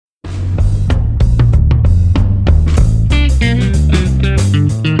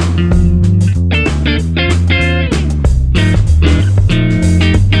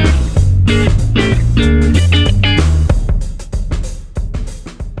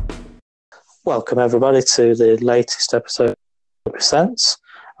Welcome everybody to the latest episode of Presents.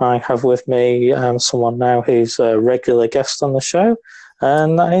 I have with me someone now who's a regular guest on the show,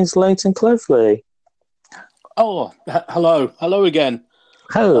 and that is Leighton Cleverly. Oh, hello again.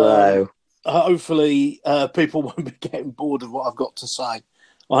 Hello. Hopefully people won't be getting bored of what I've got to say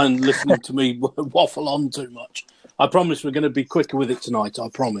and listening to me waffle on too much. I promise we're going to be quicker with it tonight, I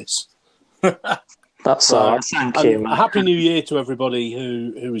promise. That's all right, thank you. A Happy New Year to everybody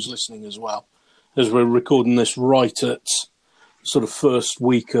who is listening as well, as we're recording this right at sort of first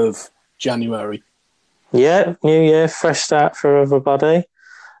week of January. Yeah, New Year, fresh start for everybody.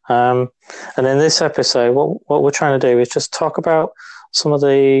 And in this episode, what we're trying to do is just talk about some of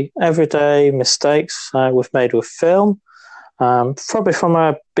the everyday mistakes we've made with film, probably from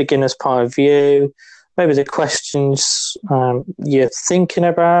a beginner's point of view, maybe the questions you're thinking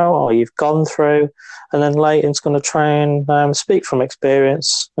about or you've gone through, and then Leighton's going to try and speak from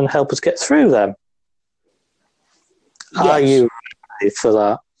experience and help us get through them. Yes. Are you ready for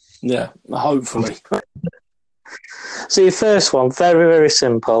that? Yeah, hopefully. So your first one, very, very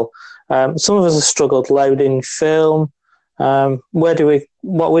simple. Some of us have struggled loading film. What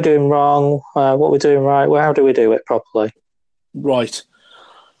we're doing wrong, what we're doing right, how do we do it properly? Right.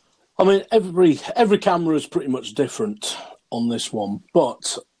 I mean, every camera is pretty much different on this one,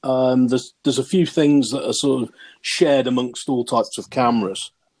 but there's a few things that are sort of shared amongst all types of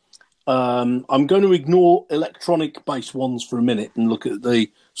cameras. I'm going to ignore electronic-based ones for a minute and look at the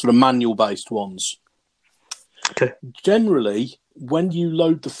sort of manual-based ones. Okay. Generally, when you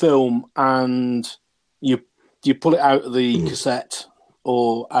load the film and you pull it out of the cassette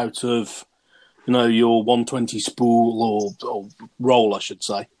or out of your 120 spool or roll, I should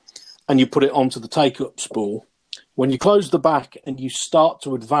say, and you put it onto the take-up spool, when you close the back and you start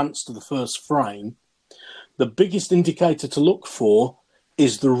to advance to the first frame, the biggest indicator to look for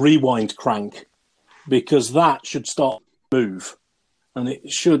is the rewind crank, because that should start to move. And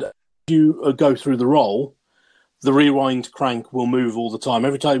it should, as you go through the roll, the rewind crank will move all the time.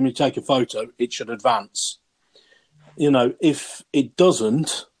 Every time you take a photo, it should advance. If it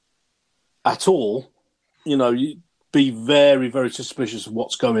doesn't at all, you be very, very suspicious of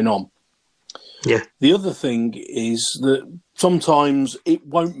what's going on. Yeah. The other thing is that sometimes it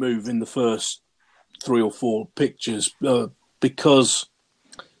won't move in the first 3 or 4 pictures because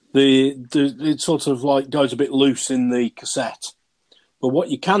it sort of like goes a bit loose in the cassette. But what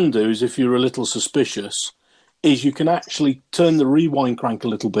you can do is, if you're a little suspicious, is you can actually turn the rewind crank a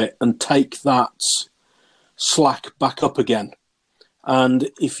little bit and take that slack back up again.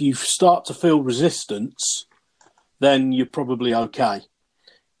 And if you start to feel resistance, then you're probably okay.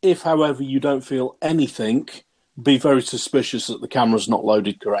 If, however, you don't feel anything, be very suspicious that the camera's not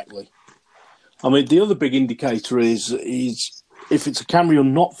loaded correctly. I mean, the other big indicator is if it's a camera you're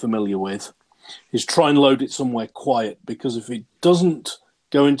not familiar with, is try and load it somewhere quiet, because if it doesn't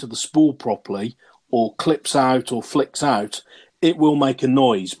go into the spool properly or clips out or flicks out, it will make a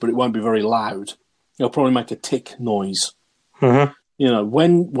noise, but it won't be very loud. It'll probably make a tick noise. Mm-hmm.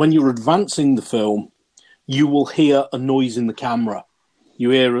 When you're advancing the film, you will hear a noise in the camera. You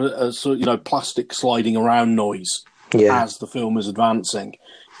hear a plastic sliding around noise as the film is advancing.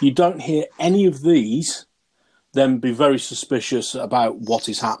 If you don't hear any of these, then be very suspicious about what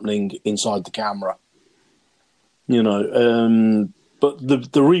is happening inside the camera. But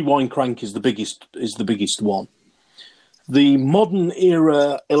the rewind crank is the biggest one. The modern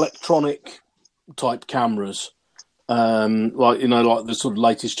era electronic type cameras, like the sort of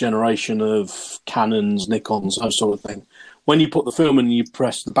latest generation of Canons, Nikons, that sort of thing. When you put the film in and you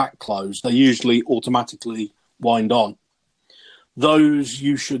press the back close, they usually automatically wind on. Those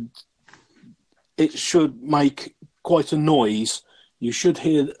it should make quite a noise. You should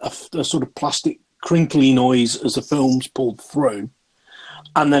hear a sort of plastic crinkly noise as the film's pulled through,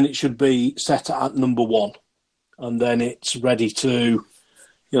 and then it should be set at number 1, and then it's ready to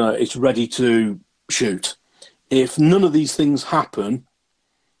shoot. If none of these things happen,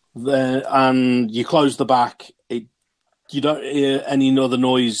 then and you close the back, you don't hear any other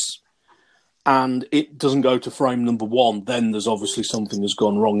noise, and it doesn't go to frame number 1, then there's obviously something has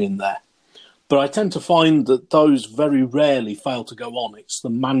gone wrong in there. But I tend to find that those very rarely fail to go on. It's the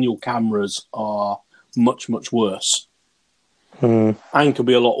manual cameras are much, much worse. And can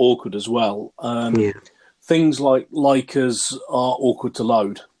be a lot awkward as well. Things like Leicas are awkward to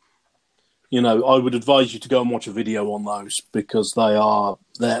load. I would advise you to go and watch a video on those, because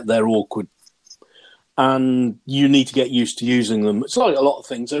they're awkward. And you need to get used to using them. It's like a lot of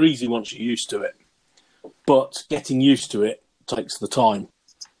things. They're easy once you're used to it. But getting used to it takes the time.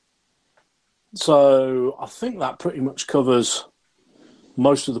 So I think that pretty much covers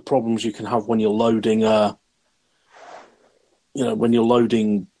most of the problems you can have when you're loading,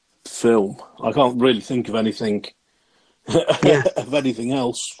 film. I can't really think of anything Yeah. of anything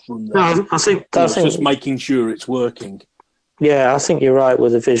else from there. No, I think It's just making sure it's working. Yeah, I think you're right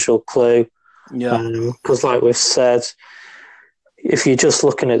with the visual clue. Yeah. Because, like we've said, if you're just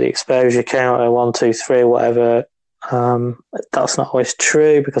looking at the exposure counter, 1, 2, 3, whatever, that's not always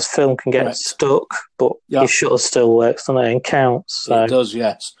true because film can get stuck, but your shutter still works, doesn't it, and counts. So. It does,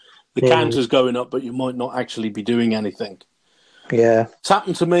 yes. The counter's going up, but you might not actually be doing anything. Yeah. It's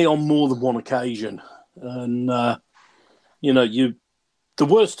happened to me on more than one occasion. And, the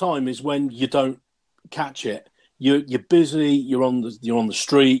worst time is when you don't catch it. You're busy, you're on the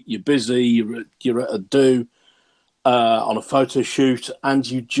street, you're busy, you're at a do, on a photo shoot, and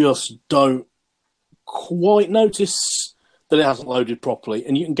you just don't quite notice that it hasn't loaded properly,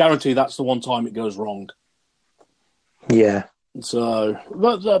 and you can guarantee that's the one time it goes wrong. Yeah. So,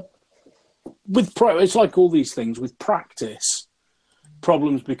 but it's like all these things. With practice,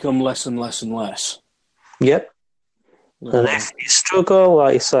 problems become less and less and less. Yep. And if you struggle,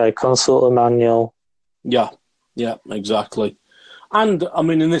 like you say, consult a manual. Yeah, exactly. And, I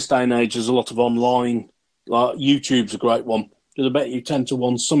mean, in this day and age, there's a lot of online. YouTube's a great one. Because I bet you 10 to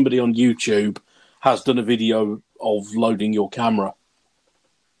 1 somebody on YouTube has done a video of loading your camera.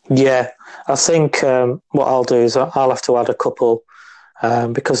 Yeah, I think what I'll do is I'll have to add a couple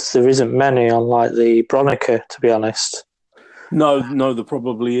because there isn't many on like the Bronica, to be honest. No, there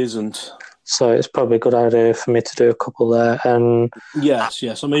probably isn't. So it's probably a good idea for me to do a couple there. And yes.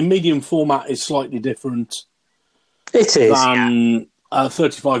 I mean, medium format is slightly different. It is than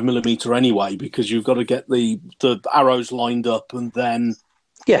 35mm anyway, because you've got to get the arrows lined up and then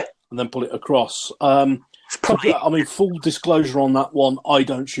pull it across. Full disclosure on that one, I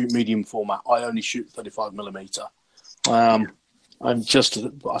don't shoot medium format. I only shoot 35mm. I'm just a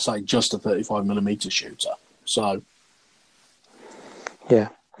 35mm shooter. So yeah.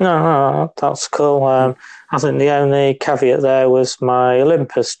 No, that's cool. I think the only caveat there was my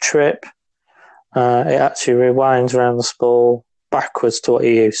Olympus trip. It actually rewinds around the spool backwards to what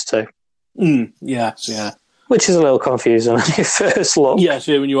you used to. Yes, yeah. Which is a little confusing on your first look. Yes,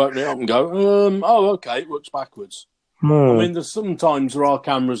 when you open it up and go, okay, it works backwards. I mean, sometimes there are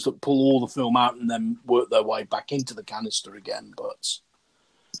cameras that pull all the film out and then work their way back into the canister again. But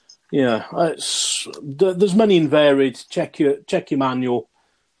yeah, there's many and varied. Check your manual.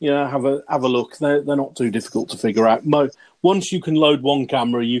 Have a look. They're not too difficult to figure out. Once you can load one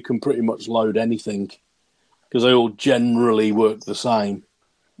camera, you can pretty much load anything because they all generally work the same.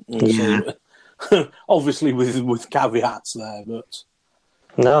 Yeah. So, obviously with caveats there, but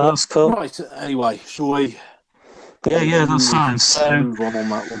no, that's cool. Right. Anyway, shall we? Yeah, that's fine. So move on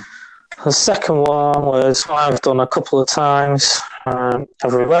that one. The second one was one I've done a couple of times. I've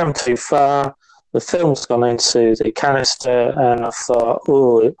run too far. The film's gone into the canister, and I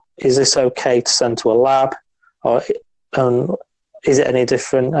thought, is this okay to send to a lab? Or is it any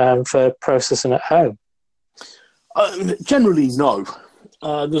different for processing at home? Generally, no.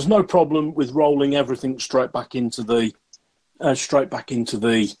 There's no problem with rolling everything straight back into the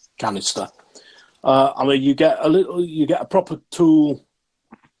canister. I mean, you get a proper tool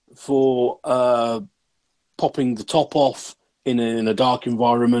for popping the top off in a dark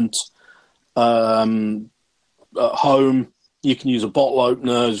environment. At home, you can use a bottle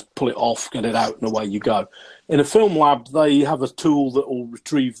opener, pull it off, get it out, and away you go. In a film lab, they have a tool that will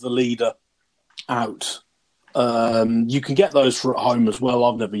retrieve the leader out. You can get those for at home as well.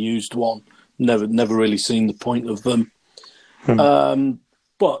 I've never used one. Never really seen the point of them.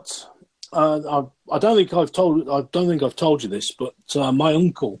 But I don't think I've told you this, but my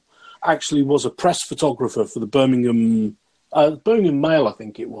uncle actually was a press photographer for the Birmingham Mail, I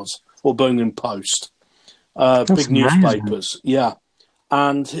think it was, or Birmingham Post. Big newspapers, yeah.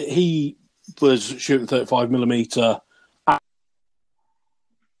 And he was shooting 35mm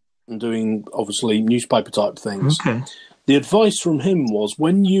and doing, obviously, newspaper type things. Okay. The advice from him was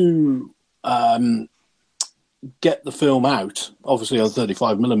when you get the film out, obviously on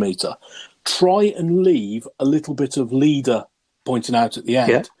 35mm, try and leave a little bit of leader pointing out at the end.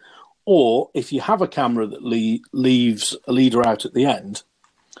 Yeah. Or if you have a camera that leaves a leader out at the end,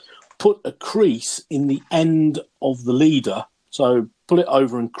 put a crease in the end of the leader. So pull it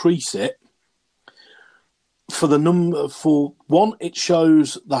over and crease it. For one, it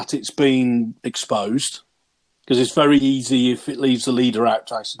shows that it's been exposed, because it's very easy if it leaves the leader out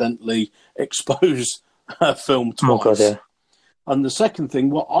to accidentally expose film twice. Oh, God, yeah. And the second thing,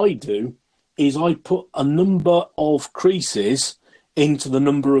 what I do is I put a number of creases into the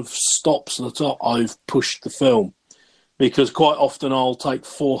number of stops that I've pushed the film. because quite often I'll take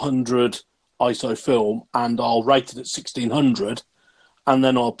 400 ISO film and I'll rate it at 1600, and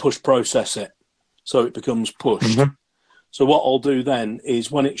then I'll push process it so it becomes pushed. Mm-hmm. So what I'll do then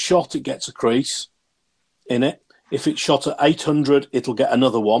is when it's shot, it gets a crease in it. If it's shot at 800, it'll get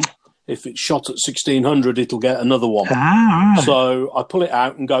another one. If it's shot at 1600, it'll get another one. Right. So I pull it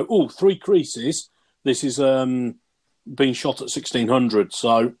out and go, oh, 3 creases. This is being shot at 1600,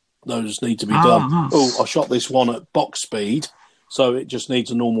 so those need to be done. Nice. Oh, I shot this one at box speed, so it just needs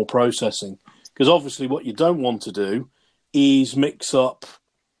a normal processing. Because obviously what you don't want to do is mix up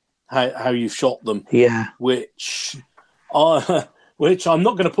how you've shot them. Yeah. Which I'm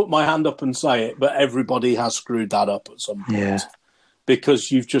not going to put my hand up and say it, but everybody has screwed that up at some point. Yeah.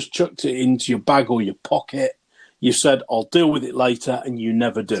 Because you've just chucked it into your bag or your pocket. You said, I'll deal with it later, and you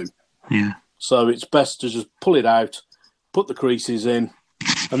never do. Yeah. So it's best to just pull it out, put the creases in,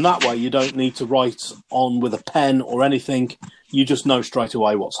 and that way you don't need to write on with a pen or anything. You just know straight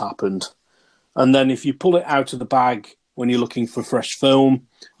away what's happened. And then if you pull it out of the bag when you're looking for fresh film,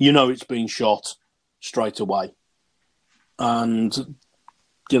 you know it's been shot straight away. And,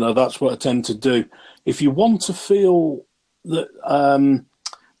 that's what I tend to do. If you want to feel that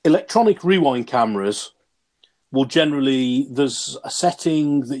electronic rewind cameras will generally, there's a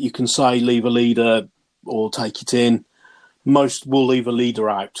setting that you can say leave a leader or take it in. Most will leave a leader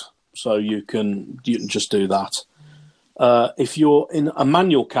out, so you can just do that. If you're in a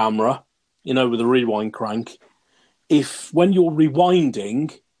manual camera, with a rewind crank, when you're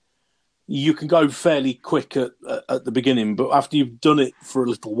rewinding, you can go fairly quick at the beginning, but after you've done it for a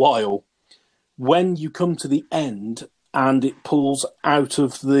little while, when you come to the end and it pulls out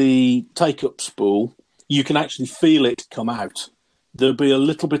of the take-up spool, you can actually feel it come out. There'll be a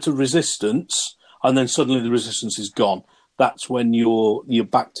little bit of resistance, and then suddenly the resistance is gone. That's when you're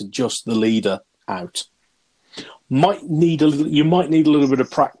back to just the leader out. You might need a little bit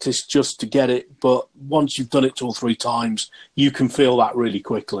of practice just to get it, but once you've done it 2 or 3 times, you can feel that really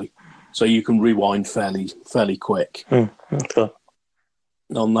quickly. So you can rewind fairly quick Okay.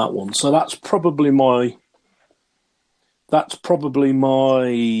 on that one. So that's probably my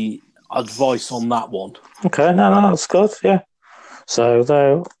advice on that one. Okay, no, that's good, yeah. So,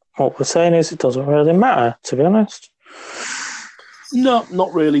 though, what we're saying is it doesn't really matter, to be honest. No,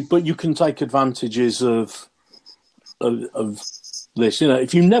 not really, but you can take advantages of this.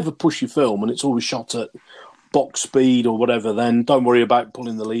 If you never push your film and it's always shot at box speed or whatever, then don't worry about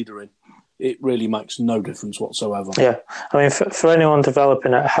pulling the leader in. It really makes no difference whatsoever. Yeah, I mean, for anyone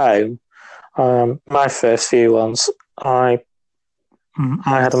developing at home, my first few ones, I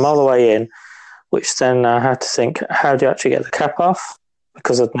had them all the way in, which then I had to think, how do you actually get the cap off?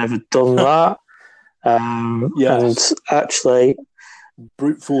 Because I'd never done that. Yes. And actually,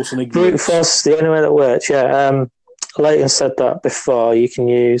 brute force and ignorance. Brute force is the only way that works, yeah. Leighton said that before, you can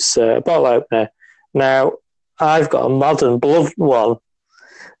use a bottle opener. Now, I've got a modern blunt one,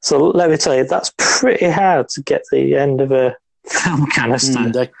 so let me tell you, that's pretty hard to get the end of a film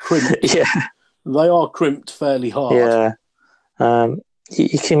canister. They're crimped. Yeah. They are crimped fairly hard. Yeah.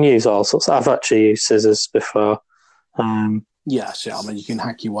 You can use all sorts. I've actually used scissors before. Yes, yeah, I mean, you can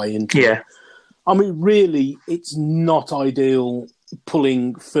hack your way into Yeah. it. I mean, really, it's not ideal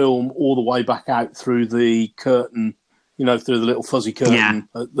pulling film all the way back out through the curtain, through the little fuzzy curtain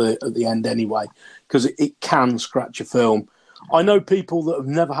at the end anyway, because it can scratch your film. I know people that have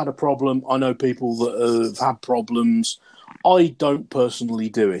never had a problem. I know people that have had problems. I don't personally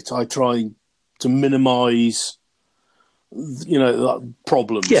do it. I try to minimise,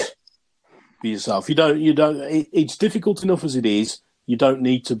 problems for yourself. You don't. It's difficult enough as it is. You don't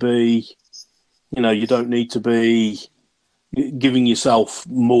need to be. You don't need to be giving yourself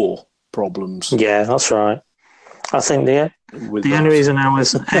more problems. Yeah, that's right. I think the only reason I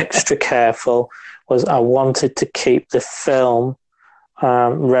was extra careful was I wanted to keep the film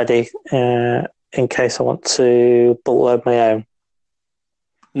ready in case I want to bulk load my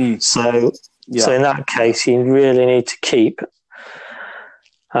own. So in that case, you really need to keep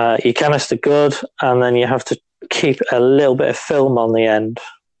your canister good, and then you have to keep a little bit of film on the end.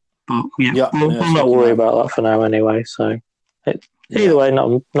 But we'll not worry about that for now anyway. So either way,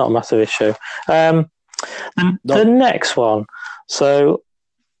 not a massive issue. The next one. So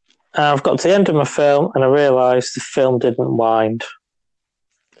I've got to the end of my film and I realised the film didn't wind.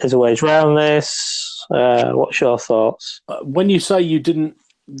 Is there ways around this? What's your thoughts? When you say you didn't,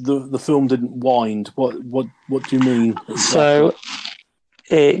 the film didn't wind, what do you mean? Exactly? So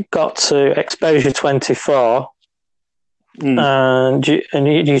it got to exposure 24. And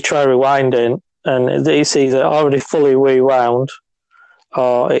you try rewinding, and it's either already fully rewound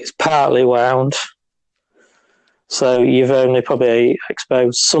or it's partly wound. So you've only probably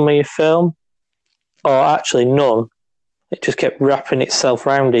exposed some of your film, or actually none. It just kept wrapping itself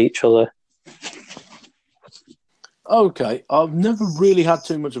around each other. Okay, I've never really had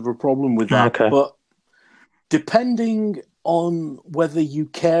too much of a problem with that, Okay. but depending on whether you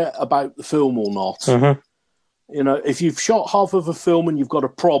care about the film or not, if you've shot half of a film and you've got a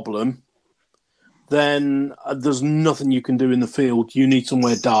problem, then there's nothing you can do in the field. You need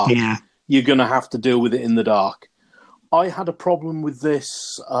somewhere dark. Yeah. You're going to have to deal with it in the dark. I had a problem with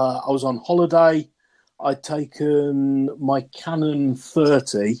this. I was on holiday. I'd taken my Canon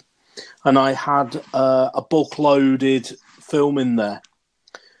 30 and I had a bulk-loaded film in there.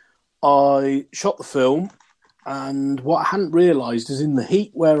 I shot the film, and what I hadn't realised is in the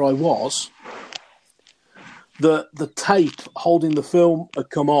heat where I was, the tape holding the film had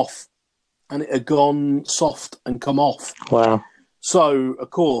come off, and it had gone soft and come off. Wow. So, of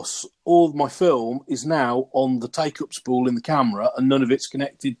course, all of my film is now on the take-up spool in the camera, and none of it's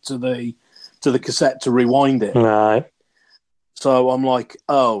connected to the cassette to rewind it. Right. So I'm like,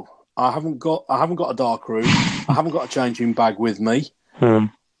 oh, I haven't got a dark room. I haven't got a changing bag with me.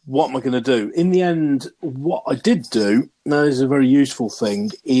 What am I going to do? In the end, what I did do, now this is a very useful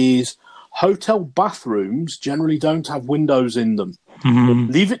thing, is hotel bathrooms generally don't have windows in them.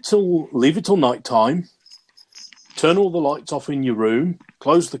 Leave it till night time. Turn all the lights off in your room.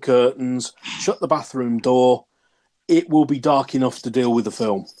 Close the curtains. Shut the bathroom door. It will be dark enough to deal with the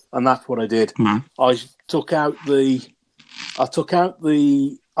film, and that's what I did. I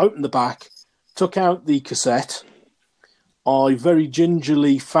opened the back, took out the cassette. I very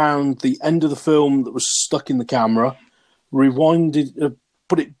gingerly found the end of the film that was stuck in the camera, rewinded,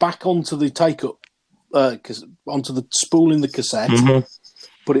 put it back onto the take-up, onto the spool in the cassette,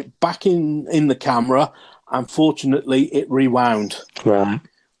 put it back in the camera, and fortunately it rewound. Right.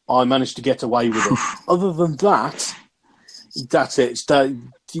 I managed to get away with it. Other than that, that's it.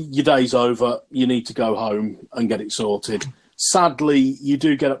 Your day's over. You need to go home and get it sorted. Sadly, you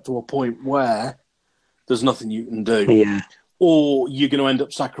do get up to a point where there's nothing you can do. Yeah. Or you're going to end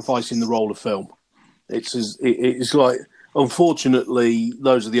up sacrificing the roll of film. It's like, unfortunately,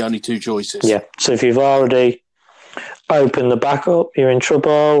 those are the only two choices. Yeah. So if you've already opened the back up, you're in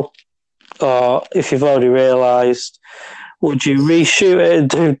trouble. Or if you've already realised, would you reshoot it and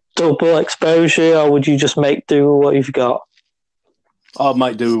do double exposure, or would you just make do with what you've got? I'd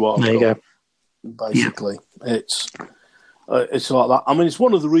make do with what I've got. There you go. Basically, it's like that. I mean, it's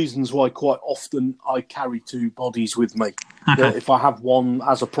one of the reasons why quite often I carry two bodies with me. If I have one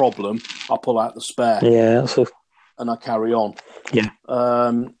as a problem, I pull out the spare. Yeah, and I carry on. Yeah.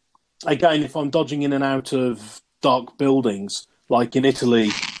 Again, if I'm dodging in and out of dark buildings, like in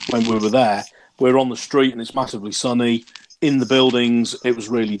Italy when we were there, we're on the street and it's massively sunny. In the buildings, it was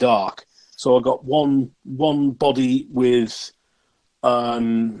really dark. So I got one body with,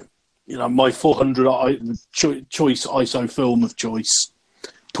 my 400 choice ISO film of choice,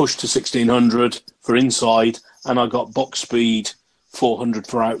 pushed to 1600 for inside, and I got box speed 400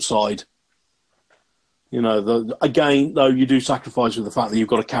 for outside. Again, though, you do sacrifice with the fact that you've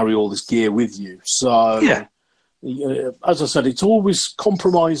got to carry all this gear with you. So, as I said, it's always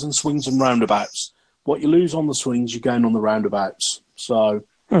compromise and swings and roundabouts. What you lose on the swings, you gain on the roundabouts. So,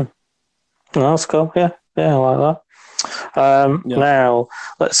 that's cool. Yeah, I like that. Now,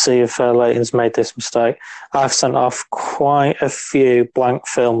 let's see if Leighton's made this mistake. I've sent off quite a few blank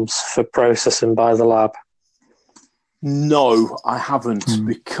films for processing by the lab. No, I haven't,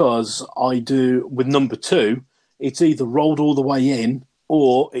 because I do, with number 2, it's either rolled all the way in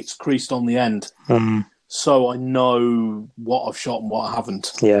or it's creased on the end. So I know what I've shot and what I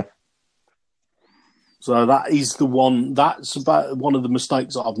haven't. Yeah. So that is the one, that's about one of the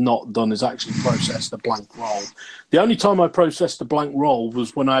mistakes that I've not done, is actually process the blank roll. The only time I processed the blank roll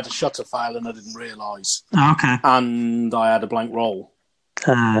was when I had a shutter fail and I didn't realise. Okay. And I had a blank roll.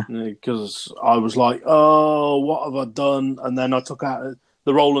 Because I was like, oh, what have I done? And then I took out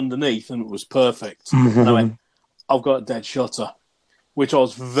the roll underneath and it was perfect. And I went, I've got a dead shutter, which I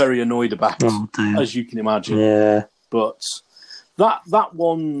was very annoyed about, as you can imagine. Yeah. But that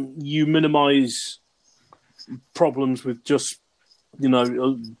one, you minimise problems with just,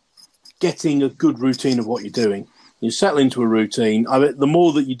 getting a good routine of what you're doing. You settle into a routine. I mean, the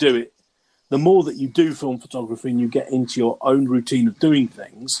more that you do it, the more that you do film photography and you get into your own routine of doing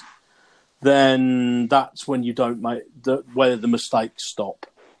things, then that's when you don't make where the mistakes stop.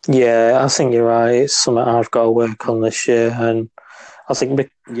 Yeah, I think you're right. It's something I've got to work on this year, and I think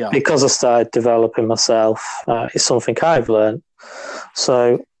because I started developing myself, it's something I've learned.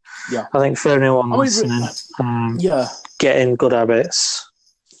 So, I think for anyone listening, getting good habits.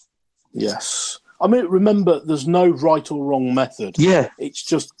 Yes. I mean, remember, there's no right or wrong method. Yeah. It's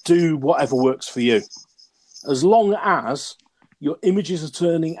just do whatever works for you. As long as your images are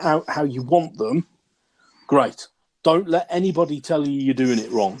turning out how you want them, great. Don't let anybody tell you you're doing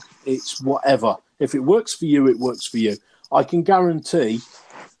it wrong. It's whatever. If it works for you, it works for you. I can guarantee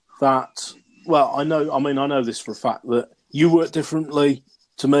that, well, I know this for a fact, that you work differently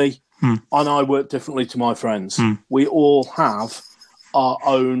to me, and I work differently to my friends. We all have our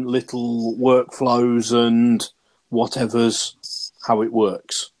own little workflows and whatever's how it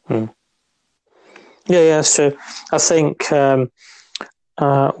works. Yeah, that's true. I think one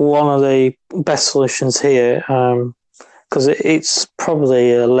of the best solutions here, because it's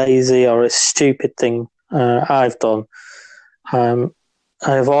probably a lazy or a stupid thing I've done. I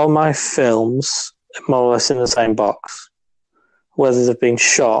have all my films more or less in the same box, whether they've been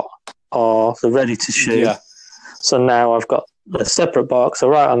shot or they're ready to shoot. Yeah. So now I've got a separate box,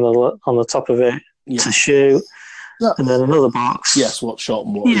 right on the top of it to shoot, and then another box. Yes, what's shot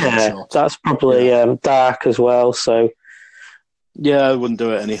and what isn't shot. That's probably dark as well. So yeah, it wouldn't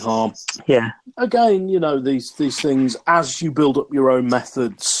do it any harm. Yeah. Again, these things, as you build up your own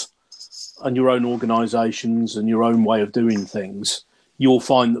methods and your own organisations and your own way of doing things, you'll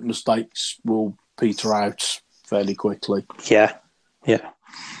find that mistakes will peter out fairly quickly. Yeah.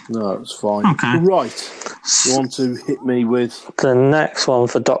 No, it's fine. Okay. Right. You want to hit me with the next one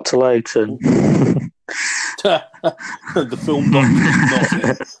for Dr. Layton? The film doctor, not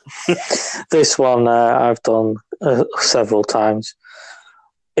it. This one I've done several times.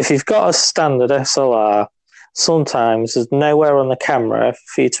 If you've got a standard SLR, sometimes there's nowhere on the camera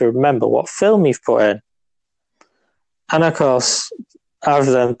for you to remember what film you've put in. And of course, I've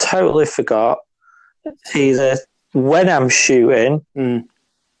then totally forgot either when I'm shooting and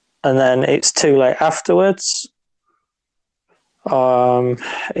then it's too late afterwards. The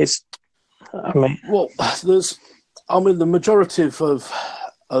majority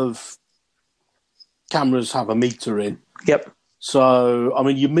of cameras have a meter in. Yep. So,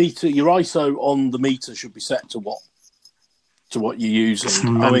 your ISO on the meter should be set to what you're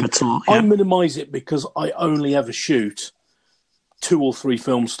using. I minimise it because I only ever shoot 2 or 3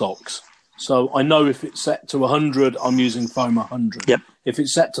 film stocks. So I know if it's set to 100, I'm using foam 100. Yep. If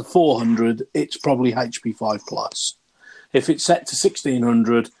it's set to 400, it's probably HP5 Plus. If it's set to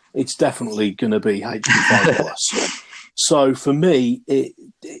 1600, it's definitely going to be HP5 Plus. So for me, it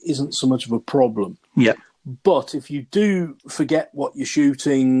isn't so much of a problem. Yep. But if you do forget what you're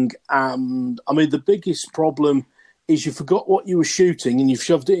shooting, the biggest problem is you forgot what you were shooting and you've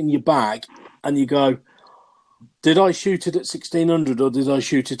shoved it in your bag and you go, did I shoot it at 1600 or did I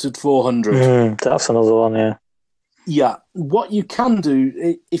shoot it at 400? That's another one, yeah. Yeah. What you can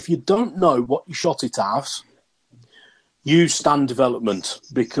do, if you don't know what you shot it as, use stand development,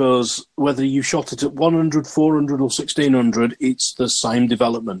 because whether you shot it at 100, 400 or 1600, it's the same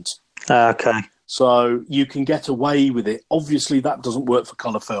development. Okay. So you can get away with it. Obviously, that doesn't work for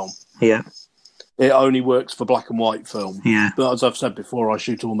colour film. Yeah. It only works for black and white film. Yeah. But as I've said before, I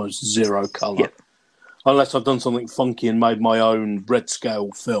shoot almost zero colour. Yeah. Unless I've done something funky and made my own red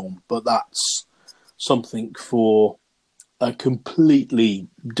scale film. But that's something for a completely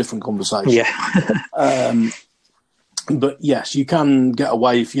different conversation. Yeah. But yes, you can get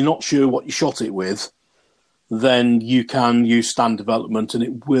away. If you're not sure what you shot it with, then you can use stand development, and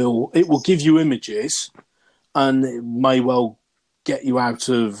it will give you images, and it may well get you out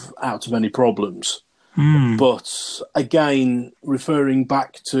of any problems. But again, referring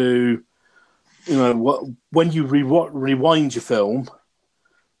back to when you rewind your film,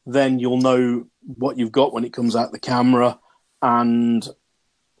 then you'll know what you've got when it comes out the camera, and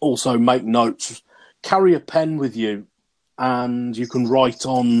also make notes. Carry a pen with you, and you can write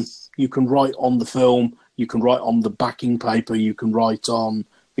on the film. You can write on the backing paper, you can write on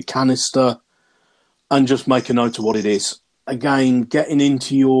the canister, and just make a note of what it is. Again, getting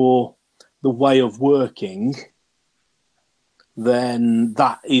into the way of working, then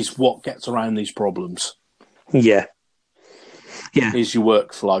that is what gets around these problems. Yeah. Yeah. Is your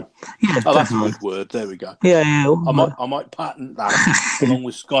workflow. Yeah, that's a good word. There we go. Yeah. I might patent that along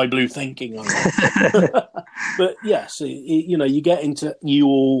with sky blue thinking. But yes, you get into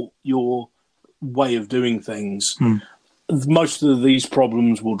your way of doing things. Most of these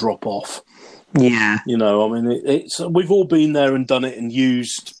problems will drop off. Yeah. It's we've all been there and done it and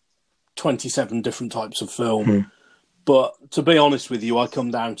used 27 different types of film. But to be honest with you, I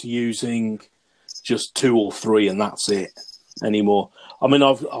come down to using just 2 or 3, and that's it anymore.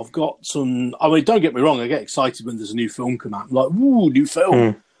 I've got some. Don't get me wrong, I get excited when there's a new film come out. I'm like, ooh, new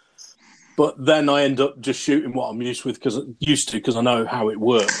film. But then I end up just shooting what I'm used to because I know how it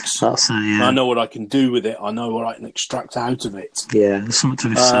works. That's yeah. I know what I can do with it. I know what I can extract out of it. Yeah, there's something to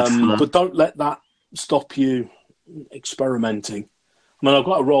be said for that. But don't let that stop you experimenting. I mean, I've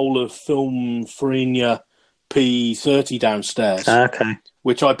got a roll of Film Farina P30 downstairs, Okay.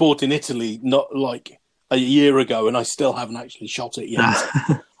 which I bought in Italy not like a year ago, and I still haven't actually shot it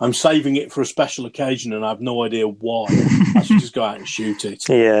yet. I'm saving it for a special occasion, and I have no idea why. I should just go out and shoot it.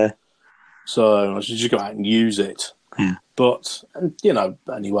 Yeah. So I should just go out and use it. Yeah. But,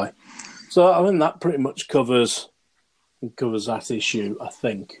 anyway. So I think that pretty much covers that issue, I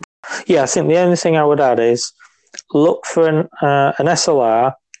think. Yeah, I think the only thing I would add is look for an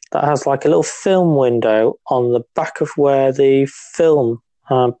SLR that has like a little film window on the back of where the film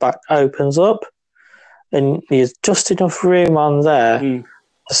back opens up, and there's just enough room on there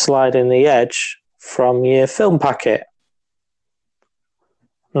to slide in the edge from your film packet.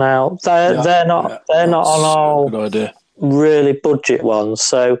 Now they're not on all good idea. really budget ones.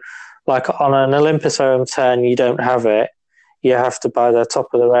 So, like on an Olympus OM10, you don't have it. You have to buy the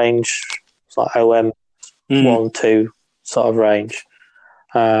top of the range, it's like OM 1-2 sort of range.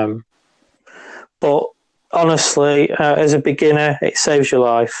 But honestly, as a beginner, it saves your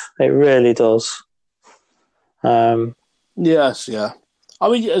life. It really does. Yes, yeah. I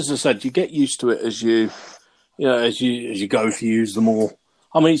mean, as I said, you get used to it as you go, if you use them all.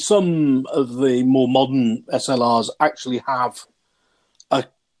 I mean, some of the more modern SLRs actually have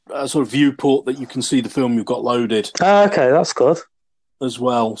a sort of viewport that you can see the film you've got loaded. Okay, that's good. As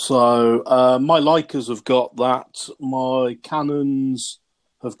well. So my Leicas have got that. My Canons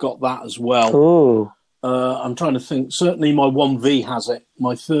have got that as well. Ooh. I'm trying to think. Certainly my 1V has it.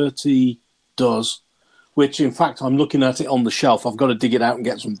 My 30 does. Which, in fact, I'm looking at it on the shelf. I've got to dig it out and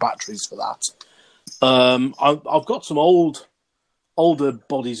get some batteries for that. I've got some older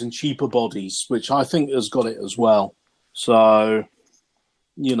bodies and cheaper bodies, which I think has got it as well. So,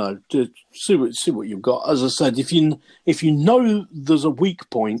 to see what you've got. As I said, if you know there's a weak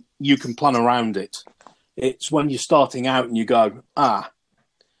point, you can plan around it. It's when you're starting out and you go,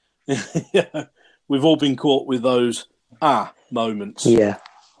 we've all been caught with those moments. Yeah,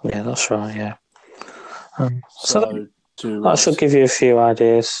 that's right. Yeah. So that should us. give you a few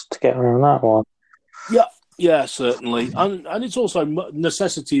ideas to get around that one. Yeah, certainly. And it's also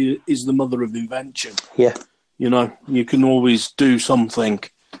necessity is the mother of invention. Yeah. You can always do something,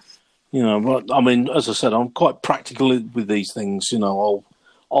 but I mean, as I said, I'm quite practical with these things. I'll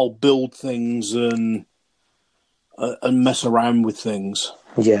build things and mess around with things.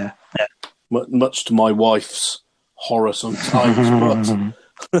 Yeah. Much to my wife's horror sometimes.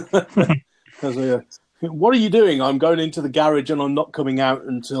 But what are you doing? I'm going into the garage and I'm not coming out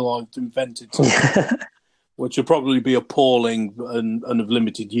until I've invented something. Which will probably be appalling and of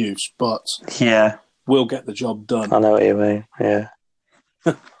limited use, but we'll get the job done. I know what you mean. Yeah.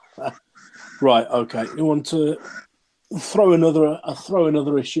 Right. Okay. You want to throw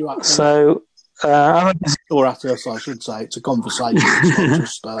another issue at me? So, or at us, I should say. It's a conversation.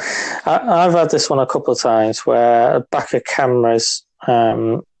 It's not just. I've had this one a couple of times where a back of cameras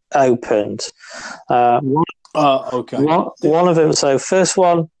opened. Okay. One of them. So first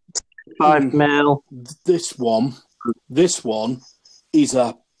one. 5 mil. This one is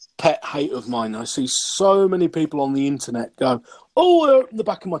a pet hate of mine. I see so many people on the internet go, "Oh, I opened the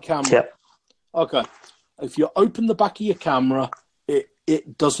back of my camera." Yep. Okay. If you open the back of your camera,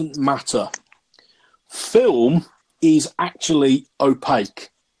 it doesn't matter. Film is actually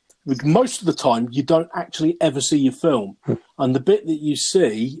opaque. Most of the time, you don't actually ever see your film, and the bit that you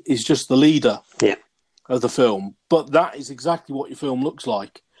see is just the leader of the film. But that is exactly what your film looks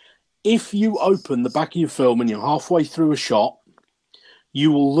like. If you open the back of your film and you're halfway through a shot,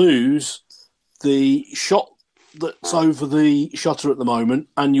 you will lose the shot that's over the shutter at the moment,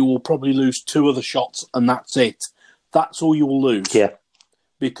 and you will probably lose 2 other shots, and that's it. That's all you will lose. Yeah.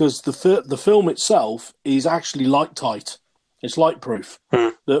 Because the film itself is actually light tight. It's light proof.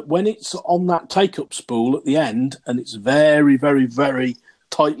 That when it's on that take-up spool at the end, and it's very, very, very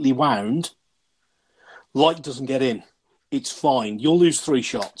tightly wound, light doesn't get in. It's fine. You'll lose 3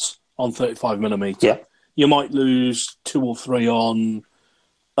 shots on 35mm. Yeah. You might lose 2 or 3 on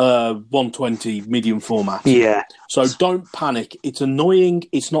 120 medium format. Yeah. So don't panic. It's annoying.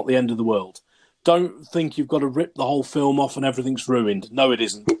 It's not the end of the world. Don't think you've got to rip the whole film off and everything's ruined. No, it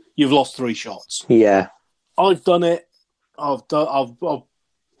isn't. You've lost 3 shots. Yeah. I've done it. I've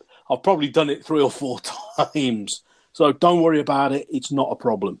probably done it 3 or 4 times. So don't worry about it. It's not a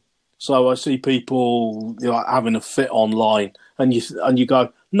problem. So I see people having a fit online, and you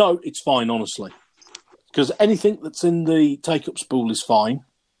go, no, it's fine, honestly, because anything that's in the take-up spool is fine.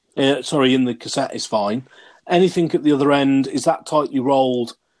 in the cassette is fine. Anything at the other end, is that tightly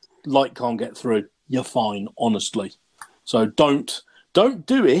rolled, light can't get through, you're fine, honestly. So don't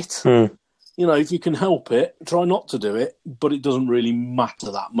do it. You know, if you can help it, try not to do it, but it doesn't really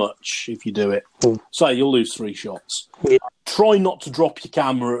matter that much if you do it. Say you'll lose 3 shots. Yeah. Try not to drop your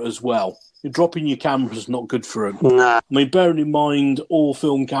camera as well. Dropping your camera is not good for it. Nah. I mean, bearing in mind, all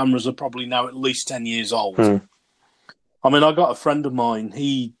film cameras are probably now at least 10 years old. I mean, I got a friend of mine,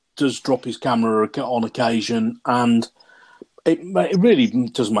 he does drop his camera on occasion, and it really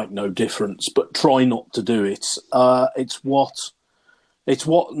does make no difference, but try not to do it. It's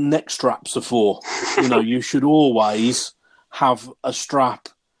what neck straps are for. You know, you should always have a strap,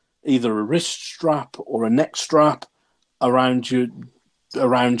 either a wrist strap or a neck strap around your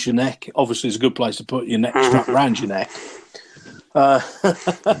neck. Obviously, it's a good place to put your neck strap around your neck.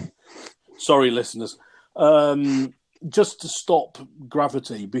 Sorry, listeners. Just to stop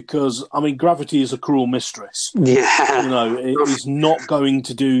gravity, because, I mean, gravity is a cruel mistress. Yeah. You know, it's not going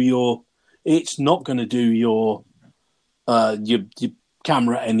to do your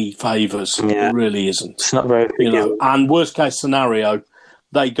camera any favours. Yeah. It really isn't. It's not very you know. And worst case scenario,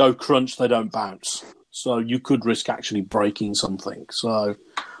 they go crunch, they don't bounce. So you could risk actually breaking something. So,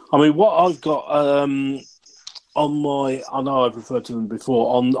 I mean, what I've got on my, I know I've referred to them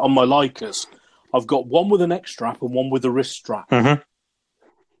before, on my Leicas, I've got one with a neck strap and one with a wrist strap.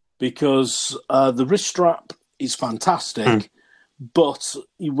 Because the wrist strap is fantastic, but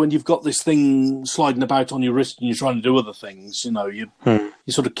when you've got this thing sliding about on your wrist and you're trying to do other things, you know, you're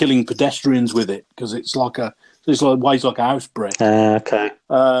sort of killing pedestrians with it, because it's weighs like a house brick. Okay.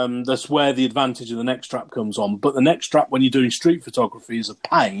 That's where the advantage of the neck strap comes on. But the neck strap, when you're doing street photography, is a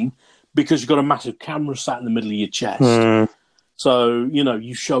pain because you've got a massive camera sat in the middle of your chest. So, you know,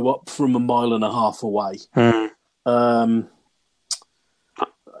 you show up from 1.5 miles away.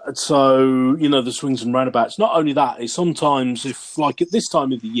 So, you know, the swings and roundabouts. Not only that, is sometimes, if, like, at this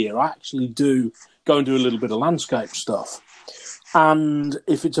time of the year, I actually do go and do a little bit of landscape stuff. And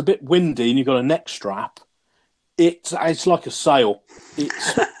if it's a bit windy and you've got a neck strap, it's like a sail.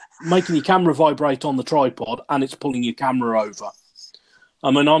 It's making your camera vibrate on the tripod, and it's pulling your camera over. I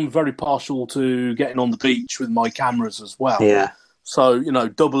mean, I'm very partial to getting on the beach with my cameras as well. Yeah. So, you know,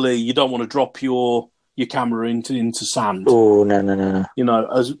 doubly, you don't want to drop your camera into sand. Oh, no. You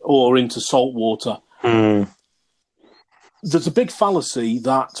know, or into salt water. There's a big fallacy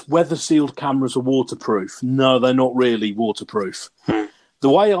that weather-sealed cameras are waterproof. No, they're not really waterproof. The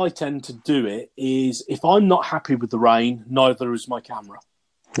way I tend to do it is, if I'm not happy with the rain, neither is my camera.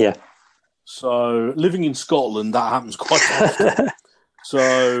 Yeah. So, living in Scotland, that happens quite often.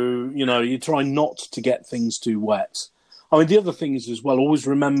 So, you know, you try not to get things too wet. I mean, the other thing is as well, always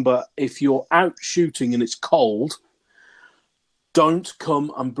remember, if you're out shooting and it's cold, don't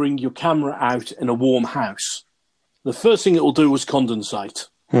come and bring your camera out in a warm house. The first thing it will do is condensate.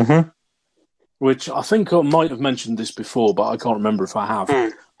 Which I think I might have mentioned this before, but I can't remember if I have.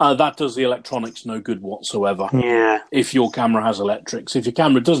 That does the electronics no good whatsoever. Yeah. If your camera has electrics. If your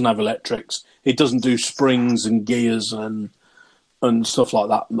camera doesn't have electrics, it doesn't do springs and gears and stuff like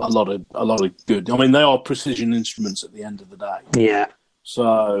that. A lot of good. I mean, they are precision instruments at the end of the day. Yeah.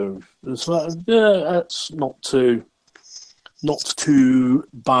 So it's not too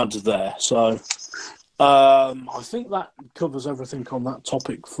bad there. So I think that covers everything on that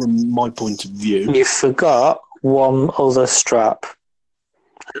topic from my point of view. You forgot one other strap.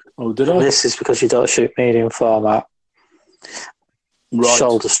 Oh, did I? This is because you don't shoot medium format. Right.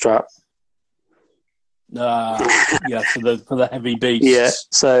 Shoulder strap. Yeah, for the heavy beasts. Yeah.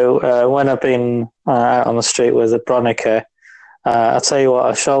 So when I've been out on the street with a Bronica, I'll tell you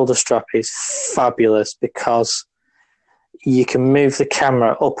what, a shoulder strap is fabulous because you can move the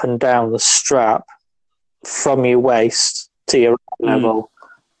camera up and down the strap from your waist to your level,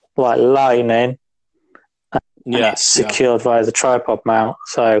 like lining. Yeah, it's secured via the tripod mount.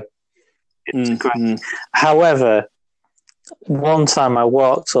 So it's great. However, one time I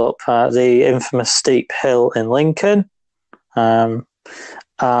walked up the infamous steep hill in Lincoln, and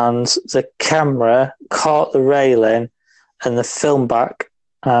the camera caught the railing and the film back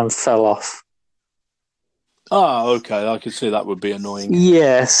fell off. Oh, okay. I could see that would be annoying.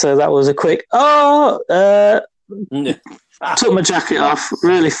 Yeah, so that was a quick, took my jacket off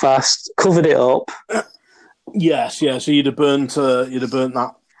really fast, covered it up. Yes, yeah. So you'd have burnt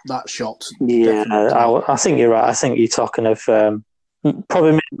that shot. Yeah, I think you're right. I think you're talking of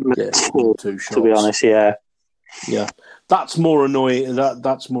probably two shots, to be honest. Yeah. That's more annoying.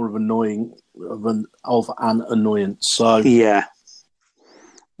 That's more of an annoyance. So yeah.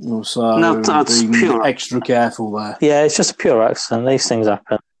 So no, that's pure. Extra careful there. Yeah, it's just a pure accident. These things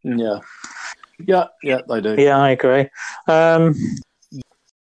happen. Yeah, they do. Yeah, I agree. Now,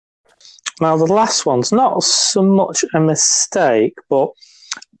 the last one's not so much a mistake, but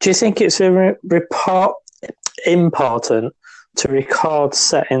do you think it's important to record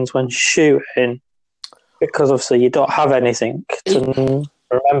settings when shooting? Because obviously you don't have anything to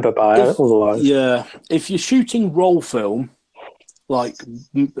remember by otherwise. Yeah, if you're shooting roll film, like,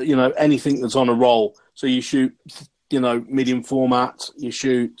 anything that's on a roll, so you shoot, medium format, you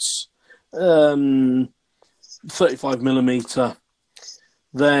shoot 35mm,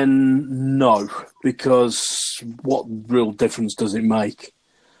 then no, because what real difference does it make?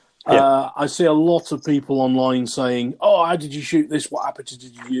 Yeah. I see a lot of people online saying, "Oh, how did you shoot this? What aperture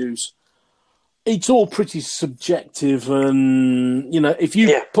did you use?" It's all pretty subjective, and if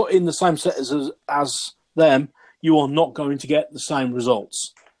you put in the same settings as them, you are not going to get the same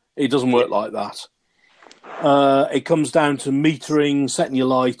results. It doesn't work like that. It comes down to metering, setting your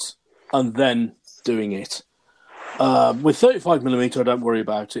light, and then doing it. With 35mm, I don't worry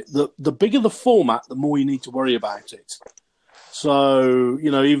about it. The bigger the format, the more you need to worry about it. So,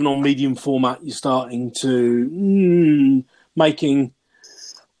 even on medium format, you're starting to making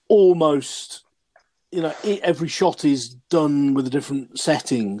almost, every shot is done with the different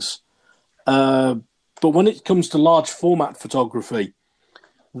settings. But when it comes to large format photography,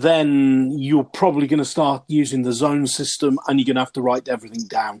 then you're probably going to start using the zone system, and you're going to have to write everything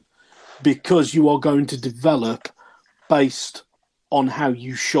down, because you are going to develop based on how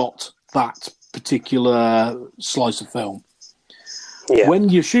you shot that particular slice of film. Yeah. When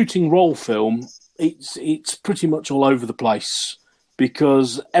you're shooting roll film, it's pretty much all over the place,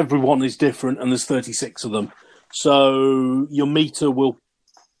 because everyone is different and there's 36 of them. So your meter will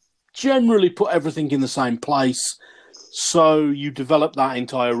generally put everything in the same place. So you develop that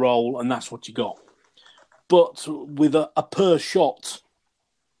entire roll, and that's what you got. But with a per shot,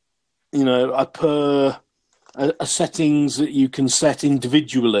 a settings that you can set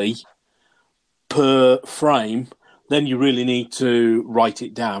individually per frame, then you really need to write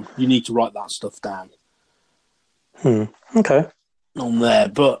it down. You need to write that stuff down. Okay. On there.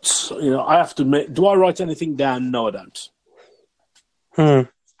 But, I have to admit, do I write anything down? No, I don't.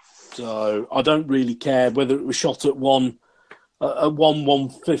 So I don't really care whether it was shot at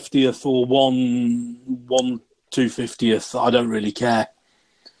 1/150th or 1/250th. I don't really care.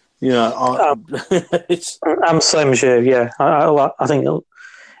 I'm the same as you. Yeah, I think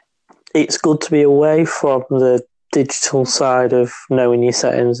it's good to be away from the digital side of knowing your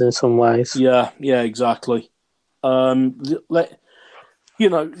settings in some ways. Yeah, exactly. You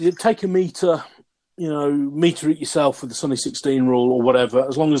take a meter, meter it yourself with the Sunny 16 rule or whatever.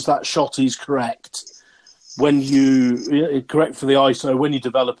 As long as that shot is correct, correct for the ISO, when you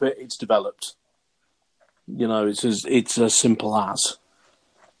develop it, it's developed. It's as simple as.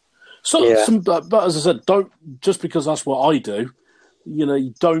 But as I said, don't, just because that's what I do,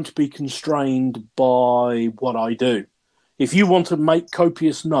 don't be constrained by what I do. If you want to make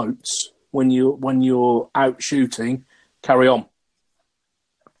copious notes when you're out shooting, carry on.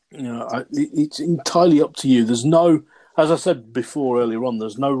 It's entirely up to you. There's no, as I said before earlier on,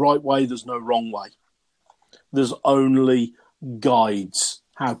 there's no right way, there's no wrong way. There's only guides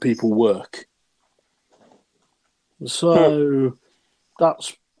how people work. So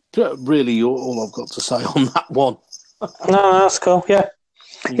that's really all I've got to say on that one. No, that's cool. Yeah,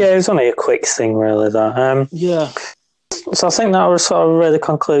 it was only a quick thing, really. That. So I think that sort of really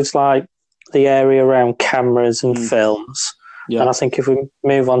concludes like the area around cameras and films. Yeah. And I think if we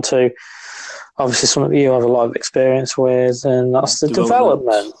move on to obviously something you have a lot of experience with, and that's the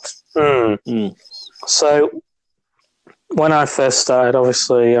development. So when I first started,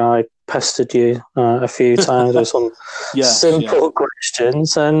 obviously I pestered you a few times with some simple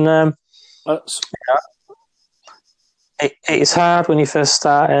questions, and it's hard when you first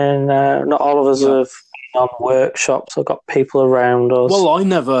start, and not all of us have been on workshops or got people around us. Well, I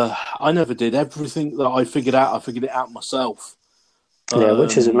never did everything that I figured out. I figured it out myself.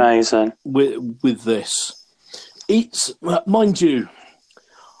 Which is amazing. With this, it's, mind you,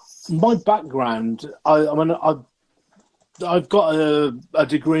 my background. I've got a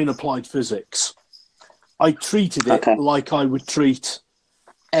degree in applied physics. I treated it like I would treat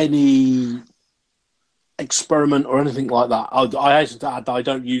any experiment or anything like that. I hasten to add that I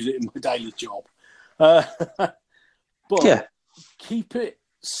don't use it in my daily job. But keep it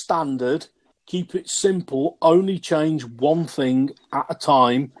standard, keep it simple, only change one thing at a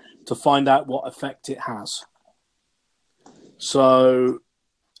time to find out what effect it has. So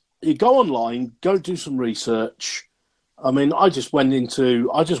you go online, go do some research. I mean, I just went into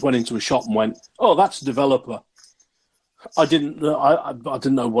a shop and went, "Oh, that's a developer." I didn't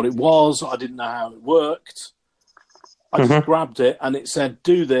know what it was. I didn't know how it worked. I just grabbed it and it said,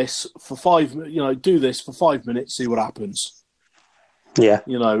 do this for 5 minutes, see what happens. Yeah.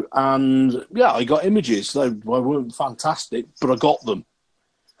 And I got images. They weren't fantastic, but I got them.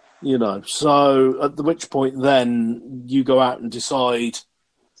 So at which point then you go out and decide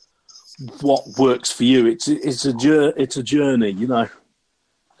what works for you. It's a journey, to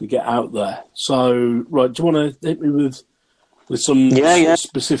get out there. So, right, do you want to hit me with some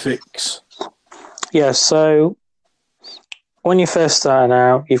specifics? Yeah, so when you're first starting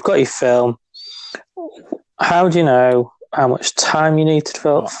out, you've got your film. How do you know how much time you need to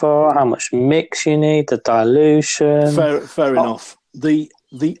develop for, how much mix you need, the dilution? Fair enough. The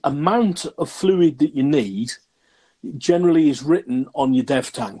amount of fluid that you need generally is written on your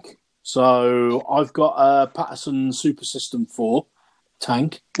dev tank. So I've got a Paterson Super System 4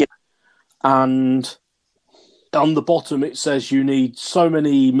 tank. Yeah. And on the bottom it says you need so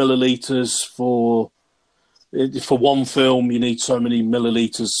many milliliters for one film, you need so many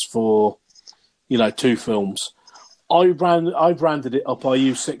milliliters for 2 films. I've rounded it up. I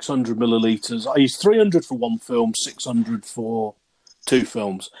use 600 milliliters. I use 300 for one film, 600 for 2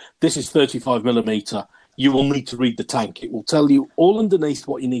 films. This is 35 millimeter. You will need to read the tank. It will tell you all underneath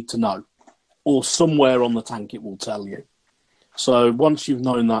what you need to know, or somewhere on the tank it will tell you. So once you've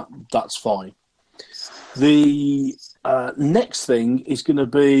known that, that's fine. The next thing is going to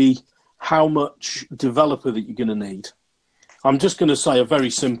be how much developer that you're going to need. I'm just going to say a very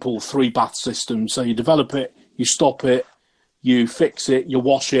simple 3-bath system. So you develop it, you stop it, you fix it, you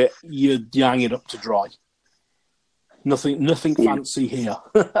wash it, you hang it up to dry. Nothing fancy here.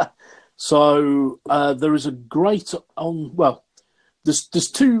 So there is a great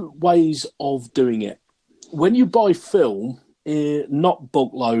there's 2 ways of doing it. When you buy film, not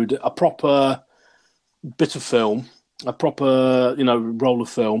bulk load, a proper bit of film, a proper roll of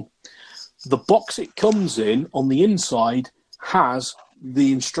film, the box it comes in on the inside has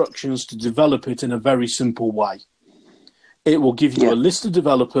the instructions to develop it in a very simple way. It will give you a list of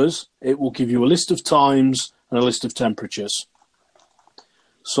developers, it will give you a list of times and a list of temperatures.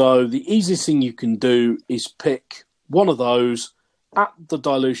 So the easiest thing you can do is pick one of those at the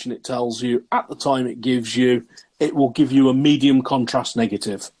dilution it tells you, at the time it gives you. It will give you a medium contrast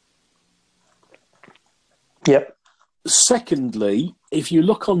negative. Yep. Secondly, if you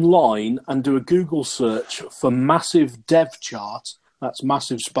look online and do a Google search for massive dev chart, that's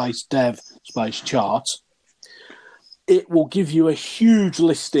massive space dev space chart, it will give you a huge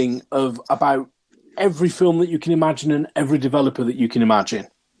listing of about every film that you can imagine and every developer that you can imagine.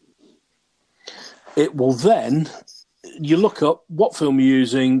 It will then, you look up what film you're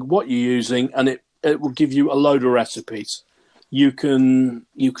using, what you're using, and it will give you a load of recipes. You can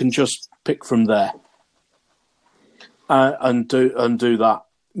just pick from there and do that.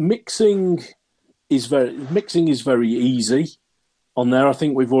 Mixing is very easy on there. I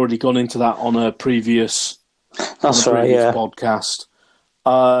think we've already gone into that on a previous podcast.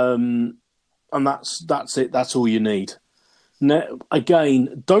 And that's it. That's all you need. Now,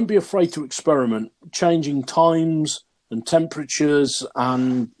 again, don't be afraid to experiment. Changing times and temperatures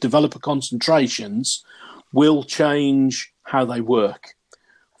and developer concentrations will change how they work.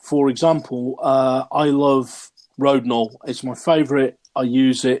 For example, I love Rodinal. It's my favourite. I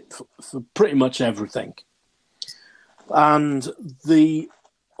use it for pretty much everything. And the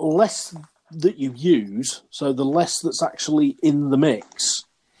less that you use, so the less that's actually in the mix,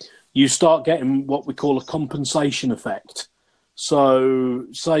 you start getting what we call a compensation effect. So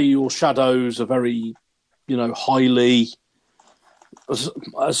say your shadows are very, highly...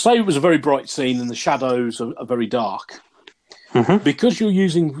 Say it was a very bright scene and the shadows are very dark. Mm-hmm. Because you're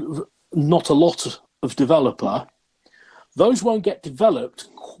using not a lot of developer, those won't get developed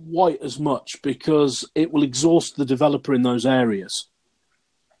quite as much because it will exhaust the developer in those areas.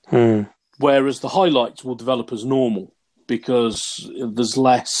 Whereas the highlights will develop as normal because there's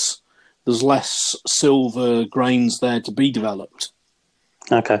less silver grains there to be developed.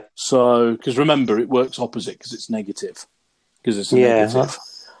 Okay. So, because remember, it works opposite because it's negative. Because it's a negative.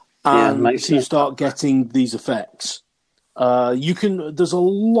 And so you start getting these effects. There's a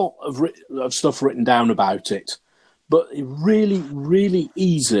lot of stuff written down about it, but it really, really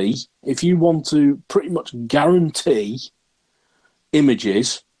easy if you want to pretty much guarantee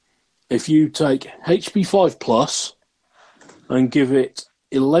images. If you take HP5 Plus and give it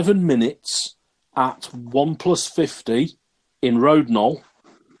 11 minutes at 1+50 in Rodinal,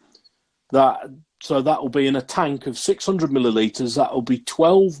 that will be in a tank of 600 millilitres. That will be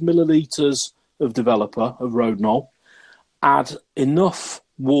 12 millilitres of developer of Rodinal. Add enough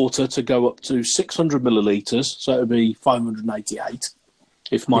water to go up to 600 millilitres, so it would be 588,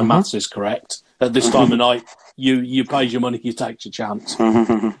 if my maths is correct. At this time of night, you paid your money, you take your chance.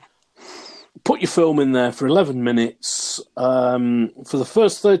 Put your film in there for 11 minutes. For the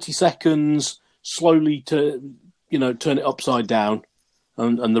first 30 seconds, slowly turn it upside down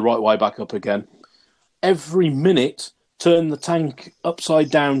and the right way back up again. Every minute, turn the tank upside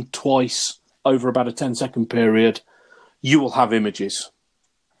down twice over about a 10-second period. You will have images.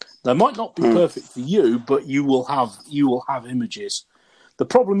 They might not be perfect for you, but you will have images. The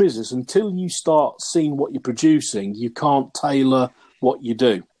problem is until you start seeing what you're producing, you can't tailor what you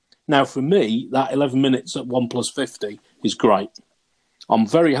do. Now, for me, that 11 minutes at 1+50 is great. I'm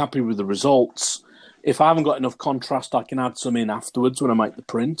very happy with the results. If I haven't got enough contrast, I can add some in afterwards when I make the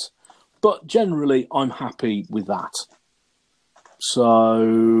print. But generally, I'm happy with that.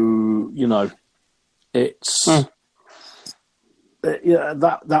 So, it's...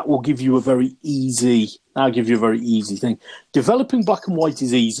 that will give you a very easy... That'll give you a very easy thing. Developing black and white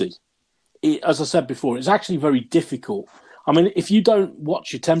is easy. As I said before, it's actually very difficult. I mean, if you don't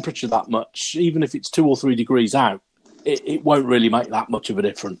watch your temperature that much, even if it's 2 or 3 degrees out, it won't really make that much of a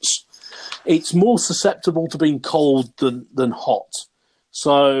difference. It's more susceptible to being cold than hot.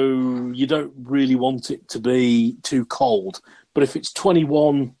 So you don't really want it to be too cold. But if it's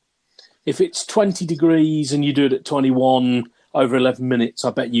 20 degrees and you do it at 21 over 11 minutes,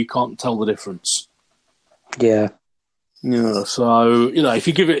 I bet you can't tell the difference. Yeah. So, if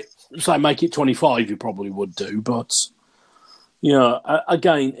you give it, say, make it 25, you probably would do. But,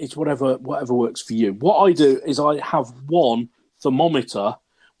 again, it's whatever works for you. What I do is I have one thermometer,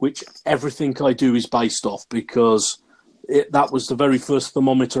 which everything I do is based off, because that was the very first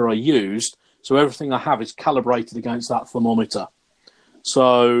thermometer I used. So everything I have is calibrated against that thermometer.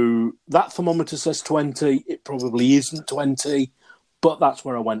 So that thermometer says 20. It probably isn't 20, but that's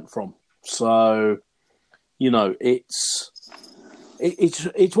where I went from. So, it's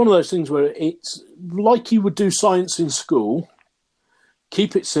one of those things where it's like you would do science in school.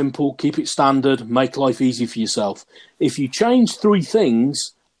 Keep it simple, keep it standard, make life easy for yourself. If you change 3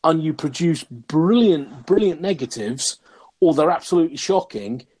 things and you produce brilliant negatives, or they're absolutely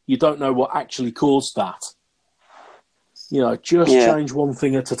shocking, you don't know what actually caused that. Change one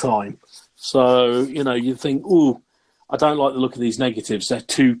thing at a time. So, you think, ooh, I don't like the look of these negatives. They're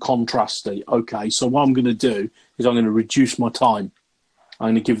too contrasty. Okay, so what I'm going to do is I'm going to reduce my time. I'm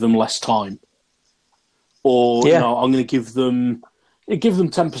going to give them less time. Or, I'm going to give them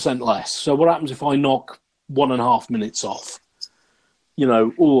 10% less. So what happens if I knock 1.5 minutes off? I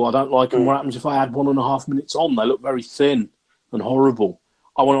don't like them. What happens if I add 1.5 minutes on? They look very thin and horrible.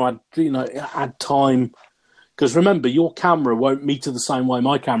 I want to add time. Because remember, your camera won't meter the same way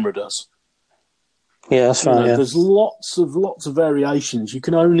my camera does. Yeah, that's right. There's lots of variations. You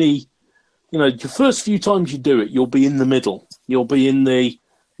can only, your first few times you do it, you'll be in the middle. You'll be in the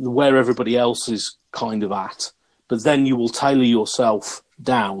where everybody else is kind of at. But then you will tailor yourself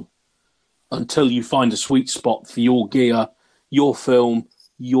down until you find a sweet spot for your gear, your film,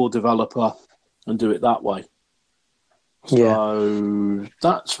 your developer, and do it that way. Yeah. So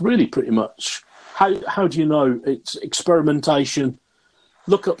that's really pretty much how do you know? It's experimentation.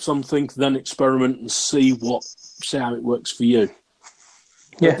 Look up something, then experiment and see how it works for you.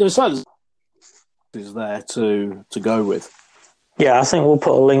 Yeah. There's is there to go with. Yeah, I think we'll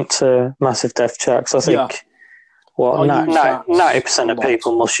put a link to Massive Dev Chat, because I think 90% of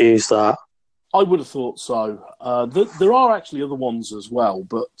people must use that. I would have thought so. There are actually other ones as well,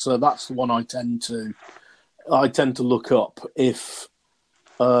 but that's the one I tend to look up. If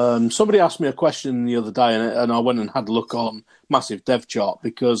somebody asked me a question the other day, and I went and had a look on Massive Dev Chart,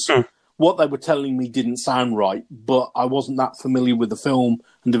 because what they were telling me didn't sound right, but I wasn't that familiar with the film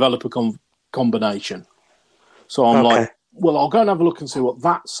and developer combination. So I'm like, well, I'll go and have a look and see what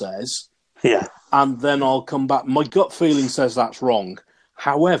that says. Yeah. And then I'll come back. My gut feeling says that's wrong.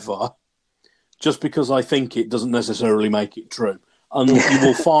 However, just because I think it doesn't necessarily make it true. And you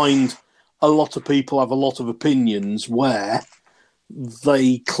will find a lot of people have a lot of opinions where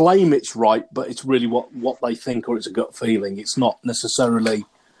they claim it's right, but it's really what they think, or it's a gut feeling. It's not necessarily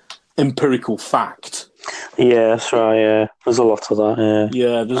empirical fact. Yeah, that's right, yeah. There's a lot of that, yeah.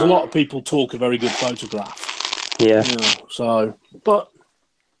 Yeah, there's a lot of people talk a very good photograph. Yeah. But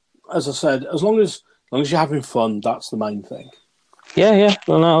as I said, as long as you're having fun, that's the main thing. Yeah.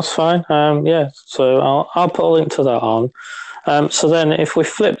 Well, no, that's fine. So I'll put a link to that on. So then, if we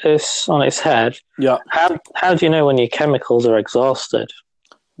flip this on its head, how do you know when your chemicals are exhausted?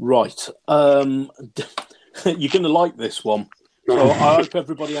 Right. You're going to like this one. So I hope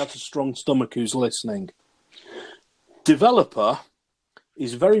everybody has a strong stomach who's listening. Developer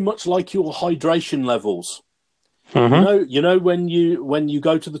is very much like your hydration levels. Mm-hmm. You know when you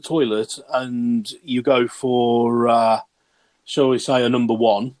go to the toilet and you go for, shall we say, a number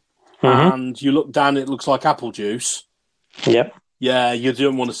one, Mm-hmm. and you look down, it looks like apple juice. Yep. Yeah, you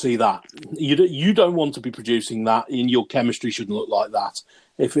don't want to see that. You don't want to be producing that, and your chemistry shouldn't look like that.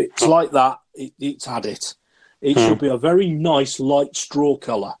 If it's like that, it's had it. It should be a very nice light straw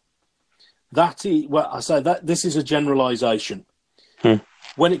colour. I say that this is a generalisation.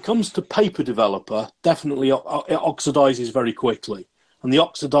 When it comes to paper developer, definitely it oxidizes very quickly, and the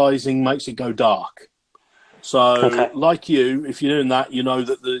oxidizing makes it go dark. So, like you, if you're doing that, you know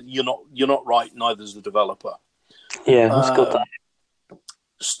that you're not right. Neither's the developer. Yeah, that's good.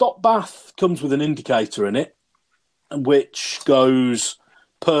 Stop bath comes with an indicator in it, which goes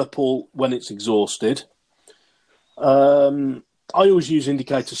purple when it's exhausted. I always use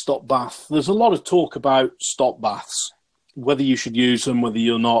indicator stop bath. There's a lot of talk about stop baths, whether you should use them, whether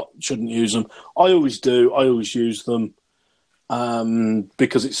you're not, shouldn't use them. I always do. I always use them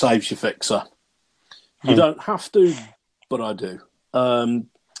because it saves your fixer. You don't have to, but I do.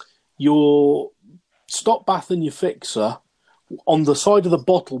 Your stop bath and your fixer on the side of the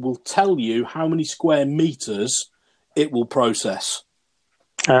bottle will tell you how many square meters it will process.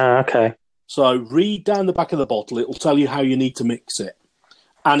 Okay. So read down the back of the bottle. It will tell you how you need to mix it.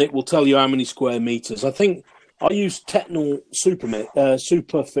 And it will tell you how many square meters. I think I use Tetnal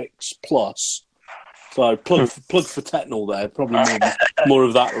Superfix Plus. So plug for Tetnal there. Probably more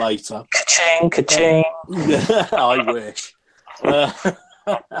of that later. Ka-ching, ka-ching. I wish.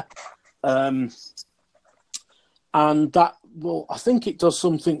 And that, well, I think it does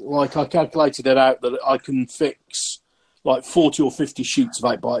something like, I calculated it out that I can fix like 40 or 50 sheets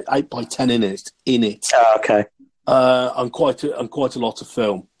of 8 by 10 in it. Oh, okay. And quite a lot of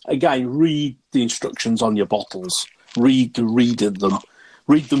film. Again, read the instructions on your bottles. Read them. Read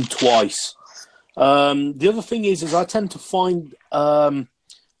them twice. The other thing is I tend to find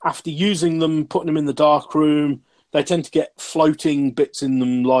after using them, putting them in the dark room, they tend to get floating bits in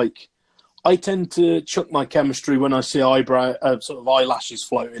them. Like I tend to chuck my chemistry when I see sort of eyelashes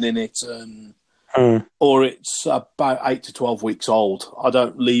floating in it, or it's about 8 to 12 weeks old. I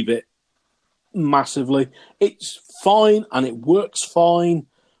don't leave it massively. It's fine and it works fine,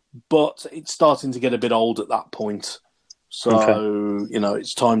 but it's starting to get a bit old at that point. So,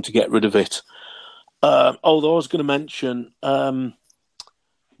 it's time to get rid of it. Although I was going to mention,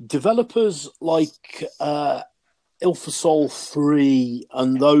 developers like Ilfosol 3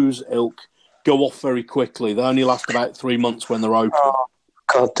 and those ilk go off very quickly. They only last about 3 months when they're open. Oh,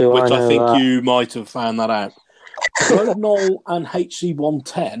 God, which I think that. you might have found that out. Rodinol and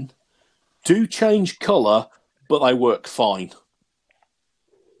HC110 do change colour, but they work fine.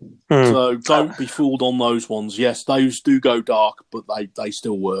 So don't be fooled on those ones. Yes, those do go dark, but they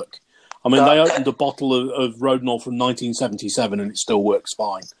still work. I mean, they opened a bottle of Rodinol from 1977 and it still works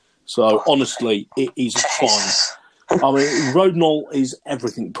fine. So honestly, it is fine. I mean, Rodinol is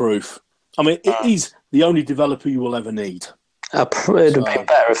everything proof. I mean, it is the only developer you will ever need. It would have been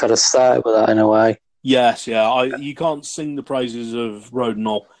better if I'd have started with that in a way. Yes, yeah. You can't sing the praises of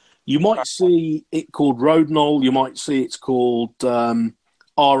Rodinol. You might see it called Rodinol. You might see it's called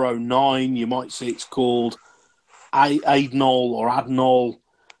R09. You might see it's called Adenol or Adenol.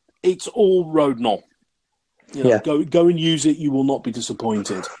 It's all Rodinol. Go and use it. You will not be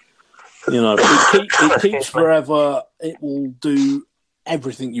disappointed. It keeps forever. It will do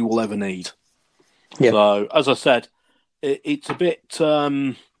everything you will ever need. Yeah. So, as I said, it's a bit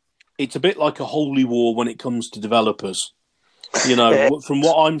like a holy war when it comes to developers. From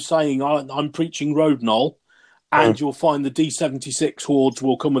what I'm saying, I'm preaching Rodinol, and you'll find the D76 hordes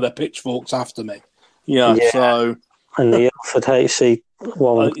will come with their pitchforks after me. Yeah. So, and the Ilford HC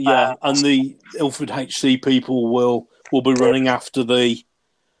one, and the Ilford HC people will be running after the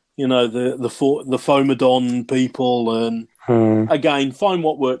Fomadon people, and again, find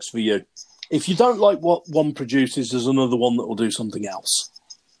what works for you. If you don't like what one produces, there's another one that will do something else.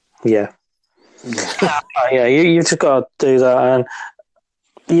 Yeah. You've just got to do that, and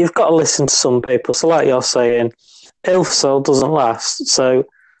you've got to listen to some people. So like you're saying, Ilfosol doesn't last. So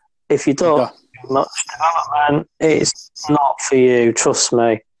if you don't do much development, it's not for you, trust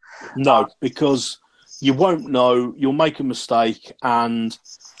me. No, because you won't know, you'll make a mistake, and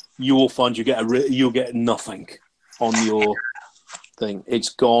you will find you'll get nothing on your thing. It's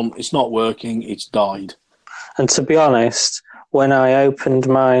gone, it's not working, it's died. And to be honest, when I opened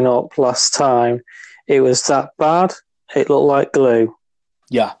mine up last time, it was that bad. It looked like glue.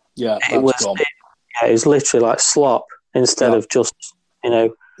 Yeah, it was literally like slop instead of just,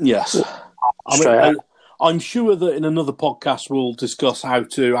 Yes. straight out. I'm sure that in another podcast we'll discuss how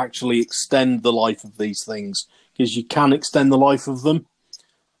to actually extend the life of these things, because you can extend the life of them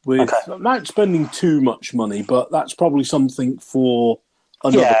without spending too much money, but that's probably something for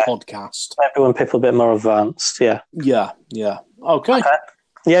another podcast. Maybe when people are a bit more advanced, Yeah. Okay.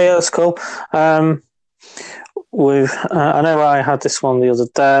 Yeah, that's cool. I know I had this one the other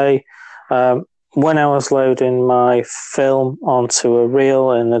day. When I was loading my film onto a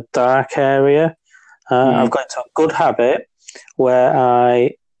reel in a dark area, I've got into a good habit where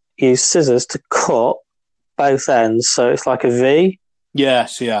I use scissors to cut both ends, so it's like a V.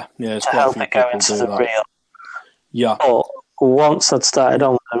 Yes, yeah. It's to help it go into the reel. Yeah. But once I'd started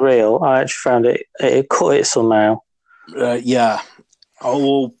on the reel, I actually found it cut it somehow. Yeah. I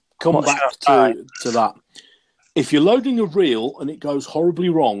will come back to that. If you're loading a reel and it goes horribly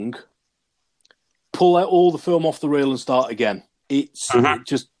wrong, pull out all the film off the reel and start again.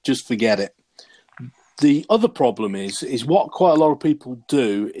 Just forget it. The other problem is what quite a lot of people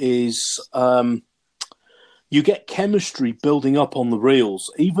do is you get chemistry building up on the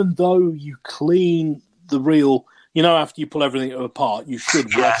reels. Even though you clean the reel, after you pull everything apart, you should.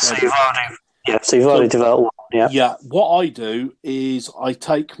 So you've already developed one. Yeah. Yeah. What I do is I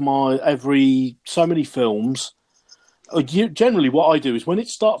take my every so many films. Generally, what I do is when it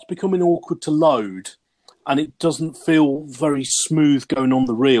starts becoming awkward to load and it doesn't feel very smooth going on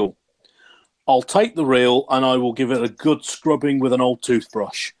the reel, I'll take the reel and I will give it a good scrubbing with an old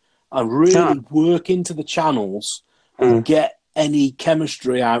toothbrush and really work into the channels and get any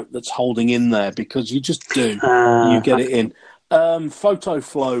chemistry out that's holding in there, because you just do. You get it in. Photo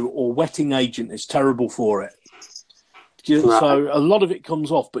flow or wetting agent is terrible for it. So a lot of it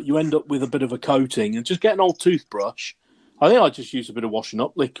comes off, but you end up with a bit of a coating. And just get an old toothbrush. I think I just use a bit of washing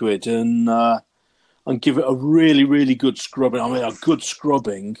up liquid and give it a really, really good scrubbing. A good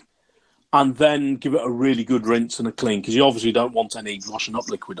scrubbing. And then give it a really good rinse and a clean, because you obviously don't want any washing up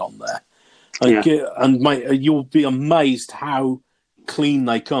liquid on there. And mate, you'll be amazed how clean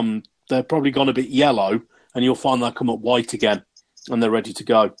they come. They're probably gone a bit yellow, and you'll find they'll come up white again, and they're ready to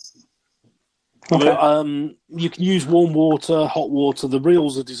go. Okay. You can use warm water, hot water. The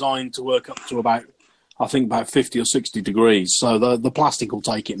reels are designed to work up to about 50 or 60 degrees, so the plastic will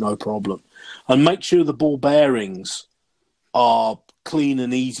take it no problem. And make sure the ball bearings are clean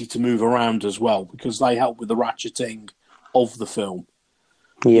and easy to move around as well, because they help with the ratcheting of the film.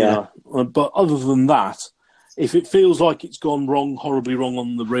 Yeah. But other than that, if it feels like it's gone wrong, horribly wrong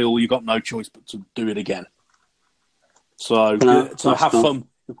on the reel, you've got no choice but to do it again. So have fun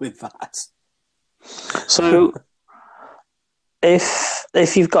with that. So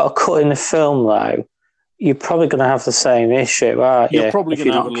if you've got a cut in the film, though, you're probably going to have the same issue, aren't you? You're probably going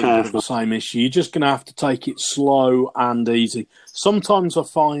to have a little bit of the same issue. You're just going to have to take it slow and easy. Sometimes I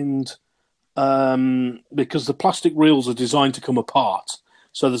find, because the plastic reels are designed to come apart,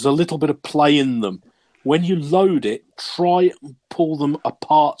 so there's a little bit of play in them. When you load it, try and pull them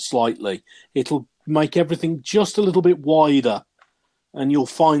apart slightly. It'll make everything just a little bit wider, and you'll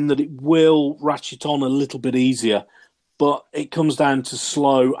find that it will ratchet on a little bit easier. But it comes down to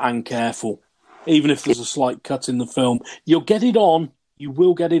slow and careful. Even if there's a slight cut in the film, you'll get it on. You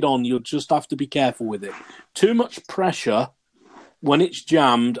will get it on. You'll just have to be careful with it. Too much pressure when it's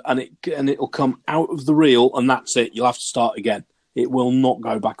jammed and it'll come out of the reel, and that's it. You'll have to start again. It will not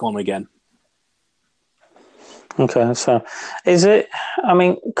go back on again. Okay, so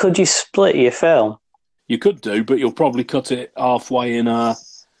could you split your film? You could do, but you'll probably cut it halfway in a.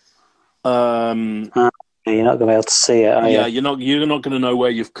 You're not going to be able to see it, are you? Yeah, you're not going to know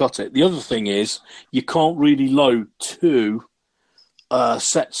where you've cut it. The other thing is, you can't really load two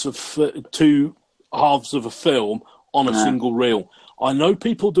halves of a film on a single reel. I know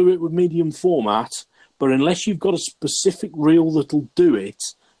people do it with medium format, but unless you've got a specific reel that'll do it,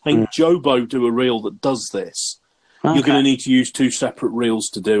 I think Jobo do a reel that does this. Okay. You're going to need to use two separate reels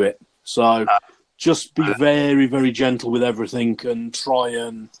to do it. So just be very, very gentle with everything and try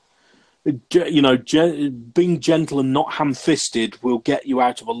and... being gentle and not ham-fisted will get you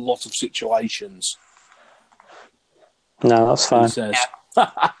out of a lot of situations. No, that's fine. He says.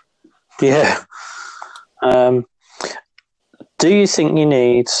 Yeah. Do you think you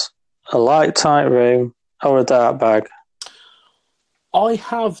need a light, tight room or a dark bag? I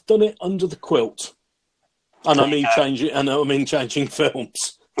have done it under the quilt, and I mean changing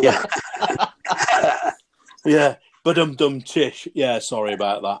films. Yeah. Yeah. But tish. Yeah, sorry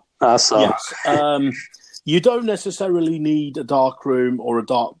about that. That's all. Yes. You don't necessarily need a dark room or a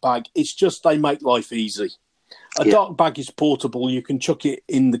dark bag. It's just they make life easy. A dark bag is portable. You can chuck it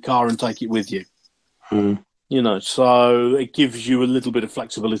in the car and take it with you. So it gives you a little bit of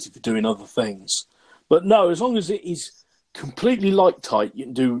flexibility for doing other things. But no, as long as it is completely light tight, you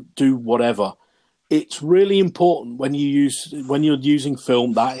can do whatever. It's really important when you're using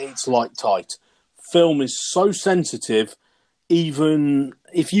film that it's light tight. Film is so sensitive. Even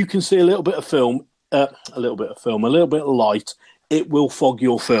if you can see a little bit of film, a little bit of light, it will fog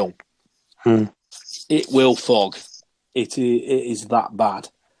your film. It will fog. It is that bad.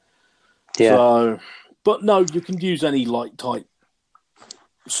 Yeah. So, but no, you can use any light tight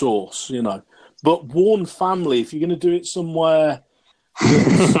source, you know. But warn family if you're going to do it somewhere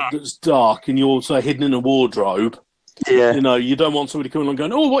that's dark and you're also hidden in a wardrobe. Yeah. You know, you don't want somebody coming along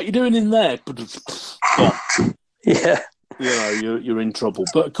going, "Oh, what are you doing in there?" Yeah. You know, you're in trouble.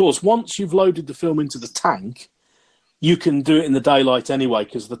 But of course, once you've loaded the film into the tank, you can do it in the daylight anyway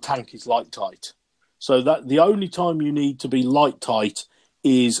because the tank is light tight. So that the only time you need to be light tight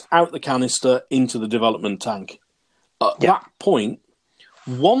is out the canister into the development tank. At that point,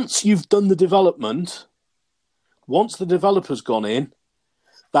 once you've done the development, once the developer's gone in,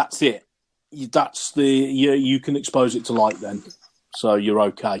 that's it. You can expose it to light then, so you're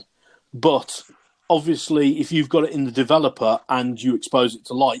okay. But obviously, if you've got it in the developer and you expose it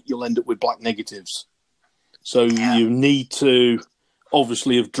to light, you'll end up with black negatives. So you need to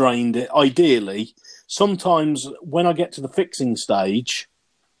obviously have drained it. Ideally, sometimes when I get to the fixing stage,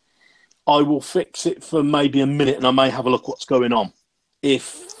 I will fix it for maybe a minute and I may have a look what's going on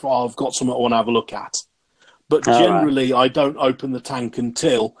if I've got something I want to have a look at. But generally, I don't open the tank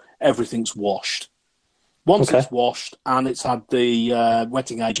until everything's washed. Once it's washed and it's had the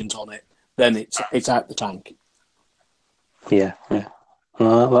wetting agent on it, then it's out the tank. Yeah.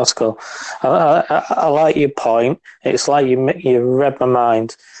 No, that's cool. I like your point. It's like you read my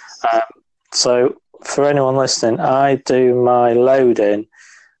mind. So for anyone listening, I do my loading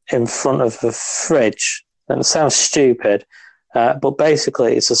in front of the fridge. And it sounds stupid, but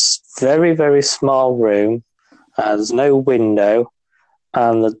basically it's a very, very small room. There's no window,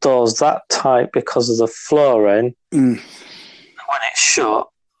 and the door's that tight because of the flooring. When it's shut,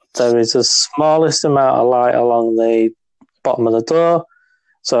 there is the smallest amount of light along the bottom of the door.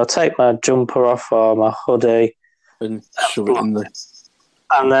 So I take my jumper off or my hoodie and shove it in there.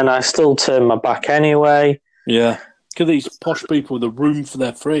 And then I still turn my back anyway. Yeah. Look at these posh people with a room for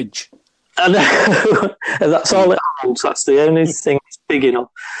their fridge. And that's all it holds. That's the only thing that's big enough.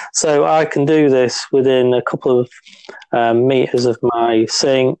 So I can do this within a couple of meters of my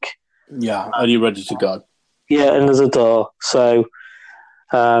sink. Yeah, are you ready to go? Yeah, and there's a door. So,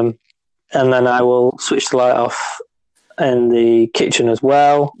 and then I will switch the light off in the kitchen as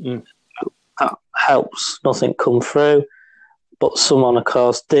well. That helps nothing come through. But someone, of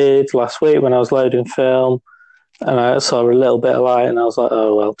course, did last week when I was loading film. And I saw a little bit of light, and I was like,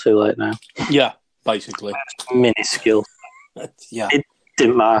 "Oh well, too late now." Yeah, basically, minuscule. Yeah, it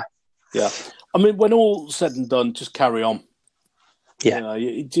didn't matter. Yeah, I mean, when all said and done, just carry on. Yeah,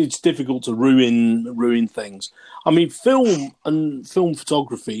 it's difficult to ruin things. I mean, film and film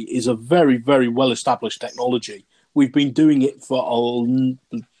photography is a very, very well established technology. We've been doing it for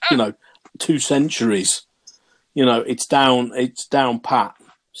 2 centuries. You know, it's down pat.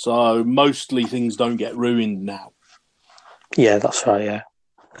 So mostly things don't get ruined now. Yeah, that's right. Yeah,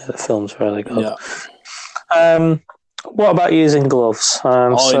 the film's really good. Yeah. What about using gloves? I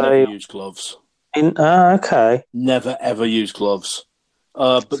never use gloves. Okay. Never ever use gloves.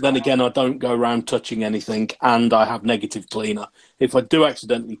 But then again, I don't go around touching anything, and I have negative cleaner. If I do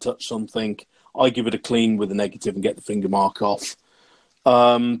accidentally touch something, I give it a clean with a negative and get the finger mark off.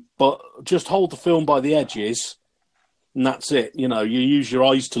 But just hold the film by the edges. And that's it. You know, you use your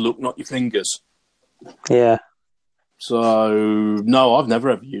eyes to look, not your fingers. Yeah. So no, I've never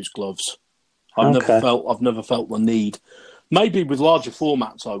ever used gloves. I've never felt the need. Maybe with larger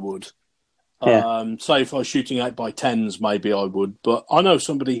formats, I would. Yeah. Say if I was shooting 8x10s, maybe I would. But I know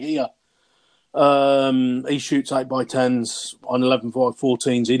somebody here. He shoots 8x10s on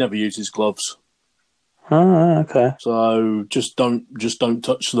 11.5-14s. He never uses gloves. Oh, okay. So just don't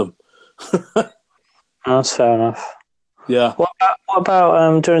touch them. That's fair enough. Yeah. What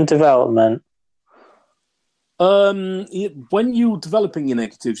about during development? When you're developing your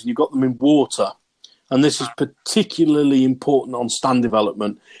negatives and you've got them in water, and this is particularly important on stand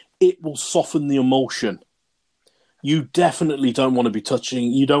development, it will soften the emulsion. You definitely don't want to be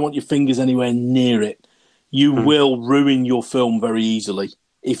touching, you don't want your fingers anywhere near it. You will ruin your film very easily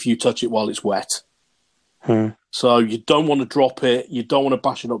if you touch it while it's wet. So you don't want to drop it, you don't want to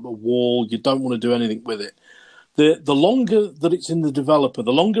bash it up the wall, you don't want to do anything with it. The longer that it's in the developer,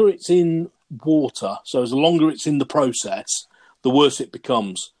 the longer it's in water, so as the longer it's in the process, the worse it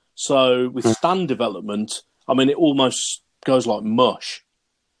becomes. So with stand development, I mean, it almost goes like mush.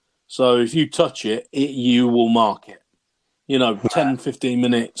 So if you touch it, you will mark it. 10, 15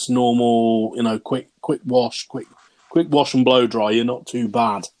 minutes, normal, quick wash, quick wash and blow dry. You're not too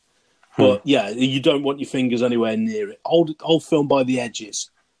bad. But yeah, you don't want your fingers anywhere near it. Hold film by the edges.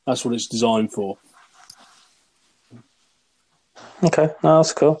 That's what it's designed for. Okay, no,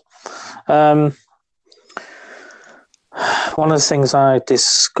 that's cool. One of the things I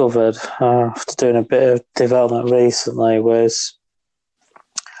discovered after doing a bit of development recently was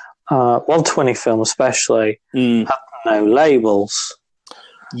 120 film especially had no labels.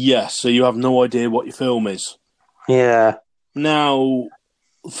 Yes, so you have no idea what your film is. Yeah. Now,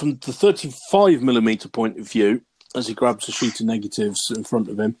 from the 35mm point of view, as he grabs a sheet of negatives in front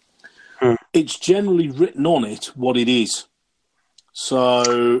of him, it's generally written on it what it is.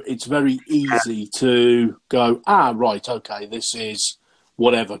 So it's very easy to go, right, okay, this is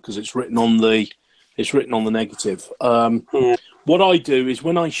whatever, because it's written on the negative. What I do is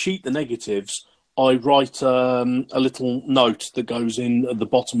when I sheet the negatives, I write a little note that goes in at the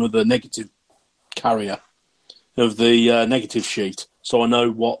bottom of the negative carrier of the negative sheet, so I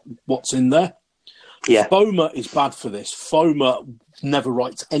know what's in there. Yeah. FOMA is bad for this. FOMA never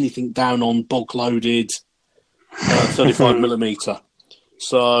writes anything down on bulk-loaded 35mm.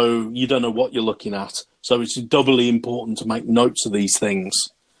 So you don't know what you're looking at. So it's doubly important to make notes of these things.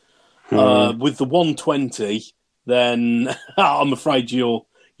 With the 120, then I'm afraid you're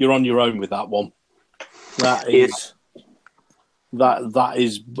on your own with that one. That is that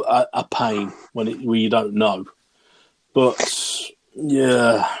is a pain when you don't know. But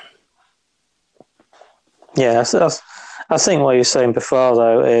yeah. Yeah, I think what you're saying before,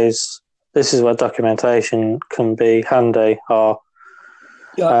 though, is this is where documentation can be handy, or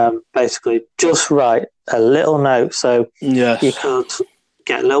basically just write a little note. So you could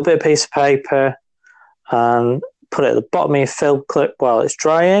get a little bit of piece of paper and put it at the bottom of your film clip while it's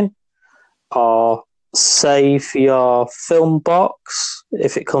drying, or save your film box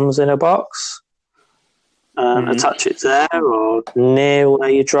if it comes in a box and attach it there or near where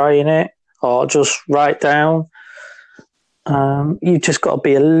you're drying it. Or just write down. You've just got to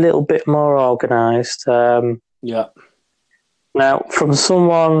be a little bit more organised. Yeah. Now, from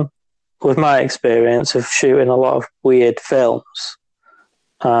someone with my experience of shooting a lot of weird films,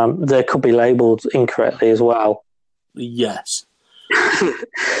 they could be labelled incorrectly as well. Yes.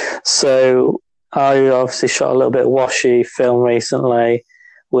 So I obviously shot a little bit of washy film recently,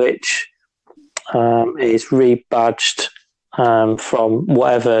 which is rebadged from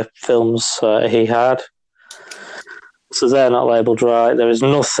whatever films he had. So they're not labelled right. There is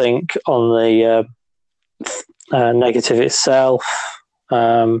nothing on the negative itself.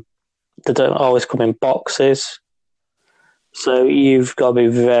 They don't always come in boxes. So you've got to be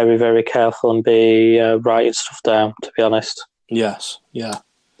very, very careful and be writing stuff down, to be honest. Yes, yeah.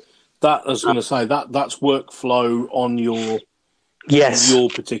 That, I was going to say, that's workflow on your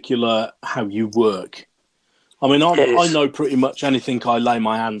particular, how you work. I mean, I know pretty much anything I lay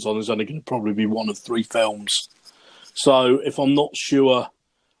my hands on is only going to probably be one of 3 films. So if I'm not sure,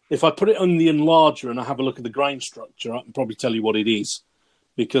 if I put it on the enlarger and I have a look at the grain structure, I can probably tell you what it is.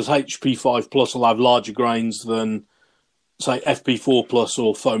 Because HP5 Plus will have larger grains than, say, FP4 Plus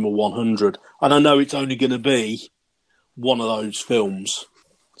or FOMA 100. And I know it's only going to be one of those films.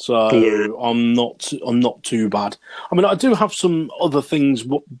 So I'm not too bad. I mean, I do have some other things,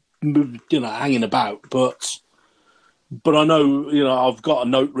 hanging about, but I know, I've got a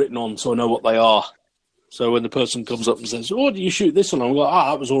note written on, so I know what they are. So when the person comes up and says, "Oh, did you shoot this one?" I'm like,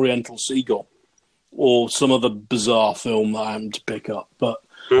 that was Oriental Seagull, or some other bizarre film that I happened to pick up. But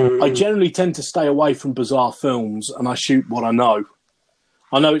I generally tend to stay away from bizarre films, and I shoot what I know.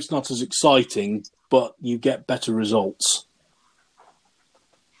 I know it's not as exciting, but you get better results.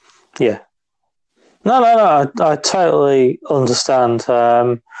 Yeah. No, I totally understand.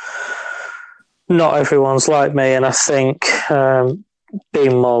 Not everyone's like me, and I think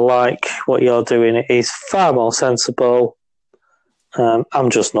being more like what you're doing is far more sensible. I'm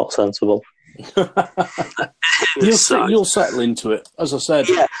just not sensible. You'll settle into it. As I said,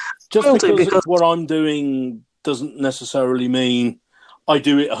 just because what I'm doing doesn't necessarily mean I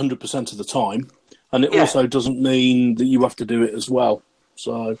do it 100% of the time, and it also doesn't mean that you have to do it as well.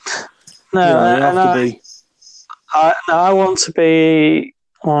 So, I want to be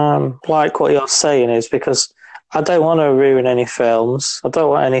like what you're saying is because I don't want to ruin any films. I don't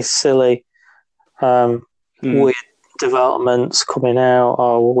want any silly weird developments coming out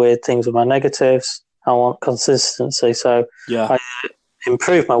or weird things with my negatives. I want consistency. So I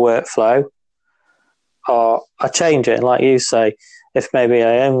improve my workflow or I change it. And like you say, if maybe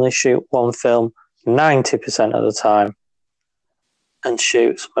I only shoot one film 90% of the time, and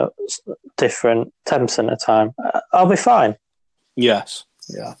shoots at different temps at a time, I'll be fine. Yes,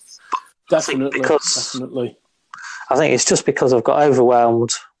 yeah, definitely. I think it's just because I've got overwhelmed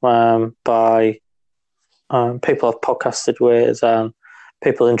by people I've podcasted with and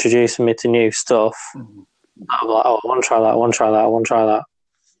people introducing me to new stuff. I'm like, I want to try that.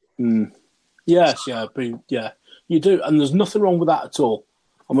 Yes, yeah, you do, and there's nothing wrong with that at all.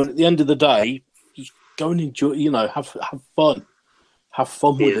 I mean, at the end of the day, just go and enjoy. Have fun,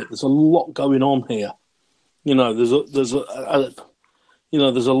 with it. There's a lot going on here. There's a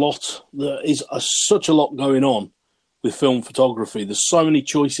lot. There is such a lot going on with film photography. There's so many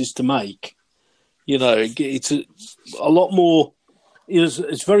choices to make. It's a lot more.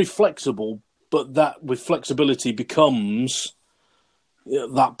 It's very flexible, but that with flexibility becomes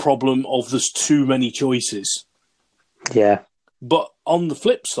that problem of there's too many choices. Yeah. But on the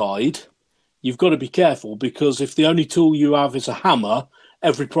flip side, you've got to be careful because if the only tool you have is a hammer,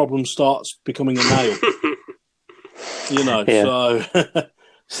 every problem starts becoming a nail.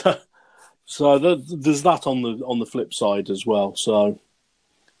 So there's that on the flip side as well. So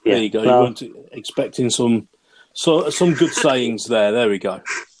there you go. You weren't expecting some good sayings there. There we go.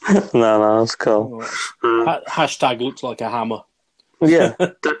 No, that's cool. Hashtag looks like a hammer. Yeah,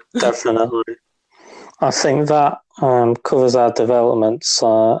 definitely. I think that covers our development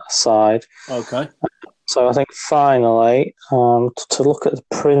side. Okay. So I think finally, to look at the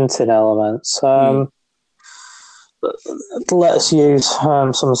printing elements, let us use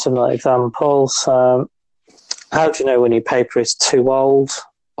some similar examples. How do you know when your paper is too old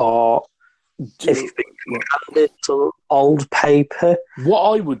or if you've been handed to old paper?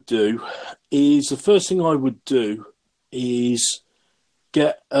 What I would do is, the first thing I would do is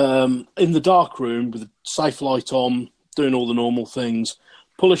get in the dark room with a safe light on, doing all the normal things,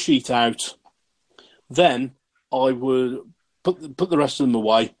 pull a sheet out. Then I would put the rest of them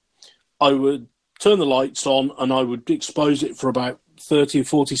away. I would turn the lights on and I would expose it for about 30 or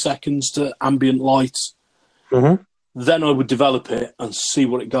 40 seconds to ambient light. Mm-hmm. Then I would develop it and see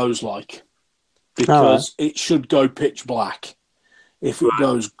what it goes like. Because it should go pitch black. If it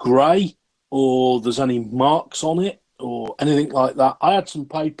goes grey or there's any marks on it or anything like that. I had some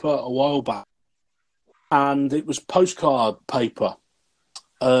paper a while back and it was postcard paper.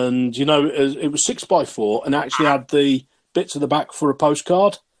 And, it was 6x4 and actually had the bits at the back for a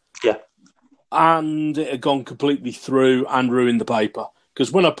postcard. Yeah. And it had gone completely through and ruined the paper.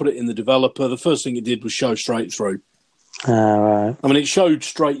 Because when I put it in the developer, the first thing it did was show straight through. Right. I mean, it showed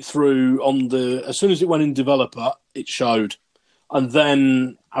straight through as soon as it went in developer, it showed. And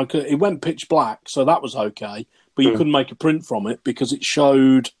then it went pitch black, so that was okay. But you couldn't make a print from it because it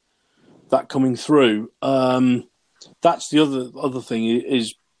showed that coming through. That's the other thing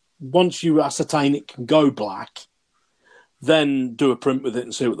is once you ascertain it can go black, then do a print with it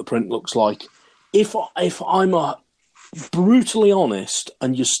and see what the print looks like. If I'm brutally honest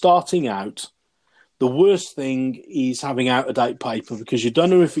and you're starting out, the worst thing is having out-of-date paper because you don't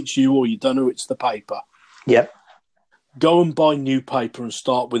know if it's you or you don't know it's the paper. Yep. Go and buy new paper and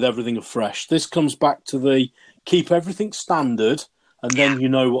start with everything afresh. This comes back to keep everything standard and then you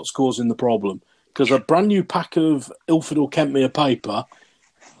know what's causing the problem. Because a brand new pack of Ilford or Kentmere paper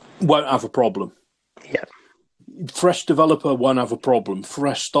won't have a problem. Yep. Fresh developer won't have a problem.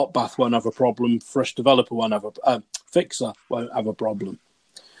 Fresh stop bath won't have a problem. Fresh developer won't have fixer won't have a problem.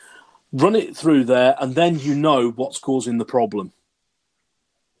 Run it through there, and then you know what's causing the problem.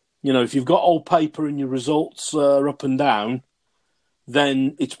 If you've got old paper and your results are up and down,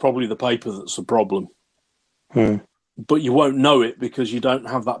 then it's probably the paper that's the problem. But you won't know it because you don't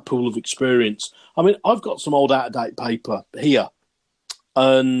have that pool of experience. I mean, I've got some old out-of-date paper here,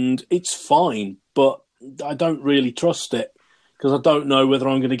 and it's fine, but I don't really trust it because I don't know whether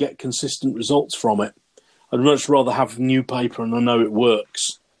I'm going to get consistent results from it. I'd much rather have new paper and I know it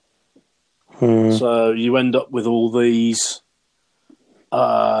works. So you end up with all these,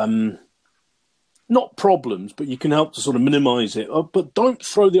 not problems, but you can help to sort of minimise it. But don't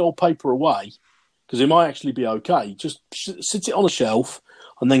throw the old paper away because it might actually be okay. Just sit it on a shelf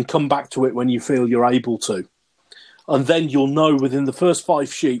and then come back to it when you feel you're able to. And then you'll know within the first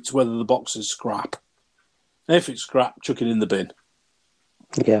 5 sheets whether the box is scrap. If it's scrap, chuck it in the bin.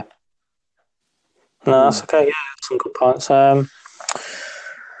 Yeah. No, that's okay. Yeah, some good points.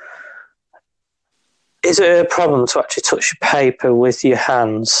 Is it a problem to actually touch your paper with your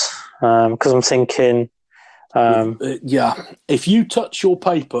hands? Because I'm thinking... if you touch your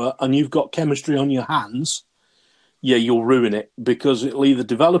paper and you've got chemistry on your hands, you'll ruin it because it'll either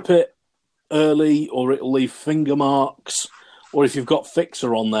develop it early or it'll leave finger marks, or if you've got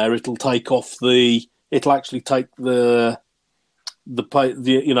fixer on there, it'll actually take the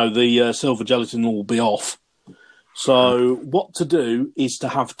the silver gelatin will be off. So what to do is to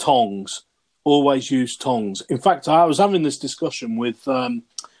have tongs. Always use tongs. In fact, I was having this discussion with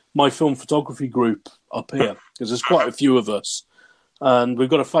my film photography group up here, because there's quite a few of us, and we've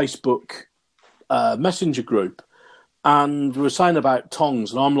got a Facebook messenger group, and we were saying about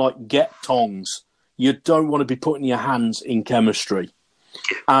tongs, and I'm like, get tongs. You don't want to be putting your hands in chemistry.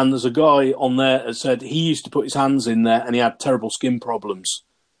 And there's a guy on there that said he used to put his hands in there and he had terrible skin problems.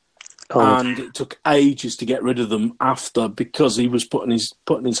 And it took ages to get rid of them after, because he was putting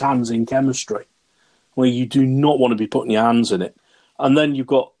his hands in chemistry, where you do not want to be putting your hands in it. And then you've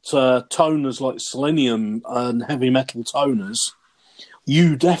got toners like selenium and heavy metal toners.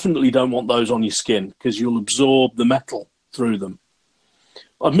 You definitely don't want those on your skin, because you'll absorb the metal through them.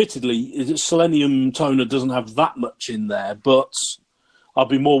 Admittedly, selenium toner doesn't have that much in there, but I'd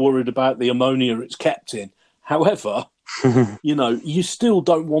be more worried about the ammonia it's kept in. However, you still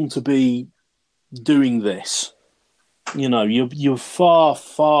don't want to be doing this. You're far,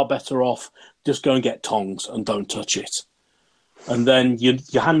 far better off just go and get tongs and don't touch it. And then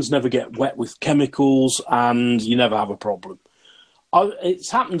your hands never get wet with chemicals and you never have a problem. It's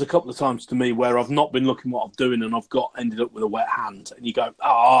happened a couple of times to me where I've not been looking what I'm doing and I've ended up with a wet hand. And you go,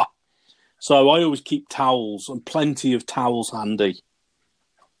 So I always keep towels and plenty of towels handy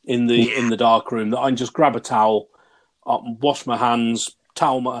in the dark room, that I can just grab a towel, wash my hands,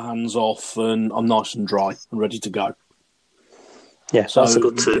 towel my hands off, and I'm nice and dry and ready to go. Yeah, so that's a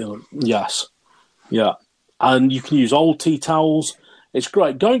good tip. Yes. Yeah. And you can use old tea towels. It's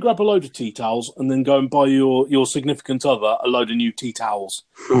great. Go and grab a load of tea towels and then go and buy your significant other a load of new tea towels.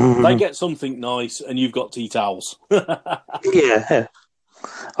 They get something nice and you've got tea towels. Yeah.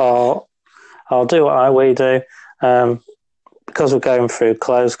 I'll do what we do. Because we're going through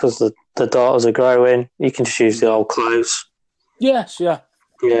clothes, because the daughters are growing, you can just use the old clothes. Yes, yeah.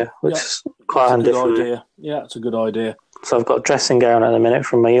 Yeah, which is quite handy for me. Yeah, it's a good idea. So I've got a dressing gown at the minute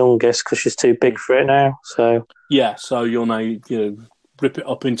from my youngest, because she's too big for it now. So yeah, so you'll now rip it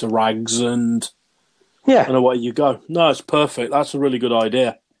up into rags and away you go. No, it's perfect. That's a really good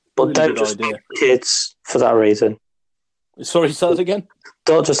idea. But really don't just have kids for that reason. Sorry, say that again?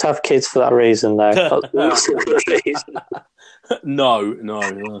 Don't just have kids for that reason, though. That's a good reason. No.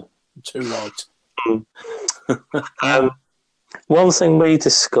 Too right. One thing we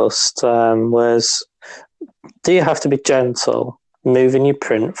discussed was, do you have to be gentle moving your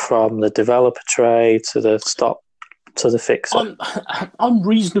print from the developer tray to the stop to the fixer? I'm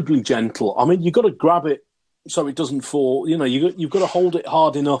reasonably gentle. I mean, you've got to grab it so it doesn't fall. You've got to hold it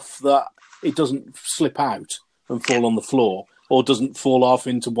hard enough that it doesn't slip out and fall on the floor, or doesn't fall off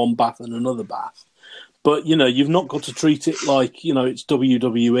into one bath and another bath. But, you've not got to treat it like, it's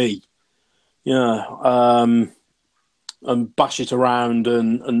WWE. And bash it around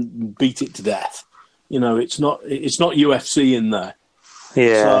and beat it to death. It's not UFC in there.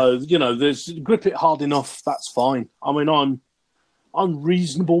 Yeah. So, there's grip it hard enough, that's fine. I mean, I'm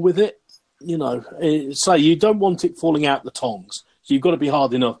reasonable with it. Say you don't want it falling out the tongs. So you've got to be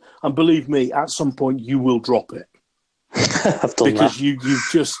hard enough. And believe me, at some point you will drop it. I've done because that. you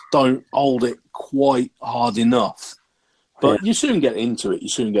just don't hold it quite hard enough. But you soon get into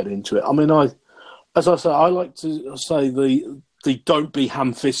it. I mean, as I say, I like to say the don't be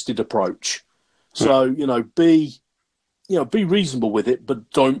ham-fisted approach. So, be reasonable with it,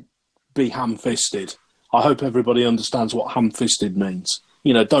 but don't be ham-fisted. I hope everybody understands what ham-fisted means.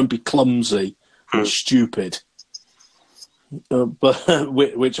 Don't be clumsy and stupid. But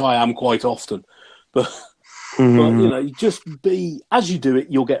which I am quite often. But just be, as you do it,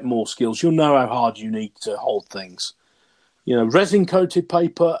 you'll get more skills. You'll know how hard you need to hold things. Resin-coated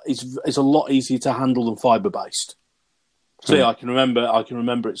paper is a lot easier to handle than fibre-based. See, I can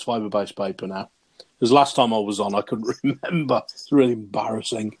remember it's fibre-based paper now. Because last time I was on, I couldn't remember. It's really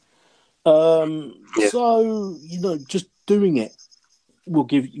embarrassing. So, just doing it will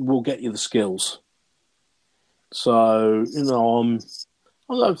get you the skills. So,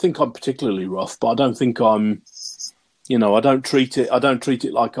 I don't think I'm particularly rough, but I don't think I'm, I don't treat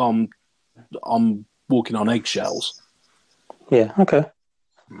it like I'm walking on eggshells. Yeah, okay.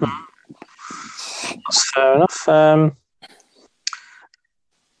 That's fair enough.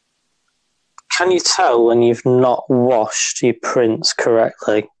 Can you tell when you've not washed your prints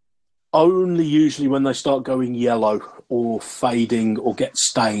correctly? Only usually when they start going yellow or fading or get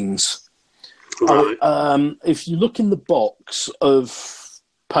stains. Right. If you look in the box of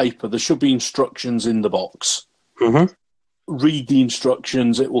paper, there should be instructions in the box. Mm-hmm. Read the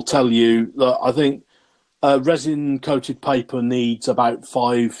instructions. It will tell you that I think resin-coated paper needs about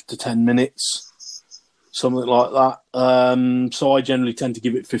 5 to 10 minutes something like that. So I generally tend to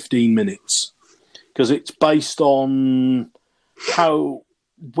give it 15 minutes because it's based on how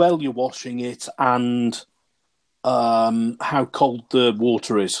well you're washing it and how cold the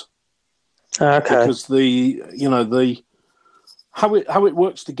water is. Okay. Because how it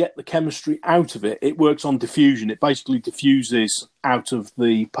works to get the chemistry out of it, it works on diffusion. It basically diffuses out of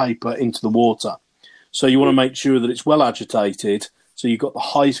the paper into the water. So you want to make sure that it's well agitated, so you've got the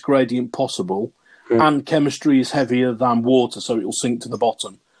highest gradient possible, and chemistry is heavier than water, so it will sink to the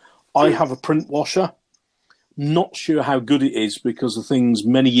bottom. I have a print washer. Not sure how good it is because the thing's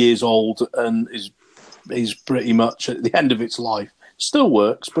many years old and is pretty much at the end of its life. Still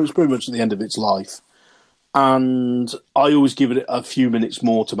works, but it's pretty much at the end of its life. And I always give it a few minutes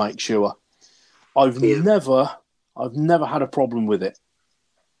more to make sure. I've never had a problem with it.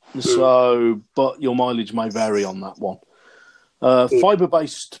 So, but your mileage may vary on that one.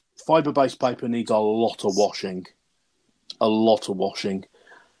 Fiber-based paper needs a lot of washing.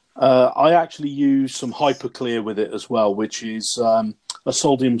 I actually use some Hyperclear with it as well, which is a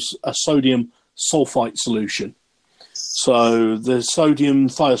sodium sulfite solution. So the sodium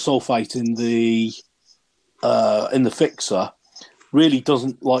thiosulfate in the fixer really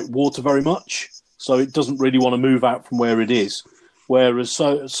doesn't like water very much, so it doesn't really want to move out from where it is. Whereas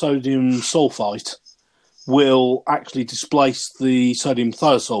sodium sulfite will actually displace the sodium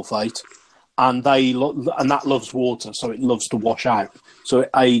thiosulfate, and that loves water, so it loves to wash out. So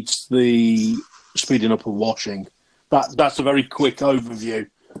it aids the speeding up of washing. That's a very quick overview.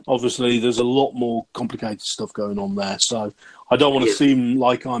 Obviously, there's a lot more complicated stuff going on there, so I don't want to seem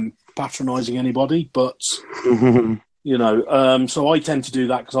like I'm patronising anybody, but so I tend to do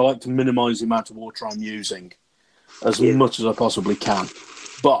that because I like to minimise the amount of water I'm using as much as I possibly can.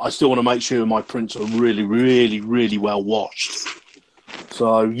 But I still want to make sure my prints are really, really, really well washed.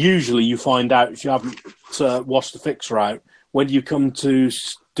 So usually you find out if you haven't washed the fixer out, when you come to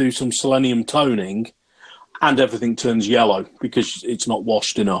do some selenium toning, and everything turns yellow because it's not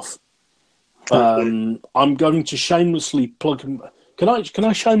washed enough. I'm going to shamelessly plug. Can I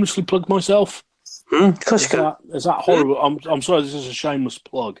shamelessly plug myself? Of course you can. Is that horrible? I'm sorry. This is a shameless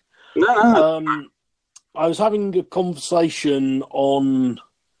plug. No. I was having a conversation on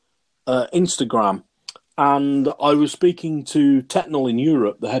Instagram, and I was speaking to Technol in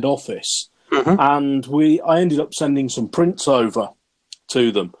Europe, the head office, and I ended up sending some prints over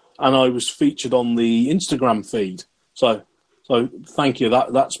to them, and I was featured on the Instagram feed. So thank you.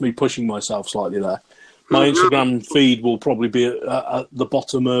 That's me pushing myself slightly there. My Instagram feed will probably be at the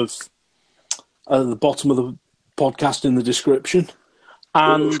bottom of the podcast in the description.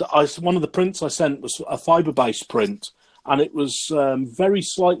 And one of the prints I sent was a fibre-based print, and it was very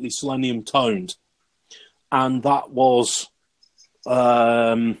slightly selenium toned. And that was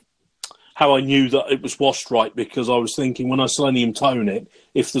how I knew that it was washed right, because I was thinking when I selenium tone it,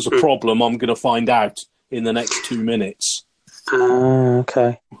 if there's a problem, I'm going to find out in the next 2 minutes.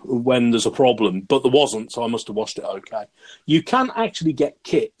 Okay. When there's a problem, but there wasn't, so I must have washed it okay. You can actually get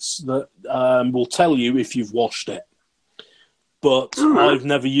kits that will tell you if you've washed it, but I've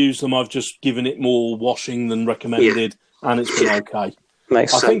never used them. I've just given it more washing than recommended, and it's been okay.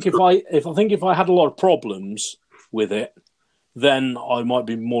 Makes sense. I think if I had a lot of problems with it, then I might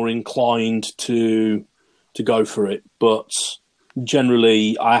be more inclined to go for it. But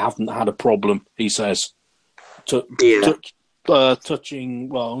generally, I haven't had a problem. He says, touching.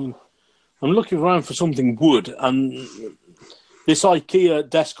 Well, I'm looking around for something wood, and this IKEA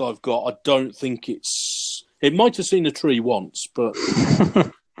desk I've got, I don't think it's. It might have seen a tree once, but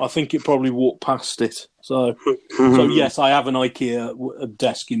I think it probably walked past it. So yes, I have an IKEA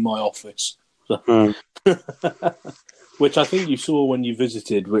desk in my office, which I think you saw when you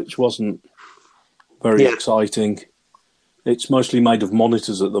visited, which wasn't very exciting. It's mostly made of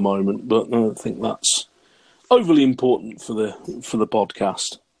monitors at the moment, but I don't think that's overly important for the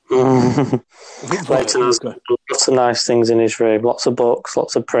podcast. Lots of nice things in his room. Lots of books,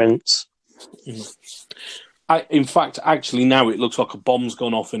 lots of prints. In fact, actually, now it looks like a bomb's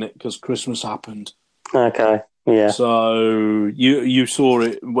gone off in it because Christmas happened. Okay, yeah. So you saw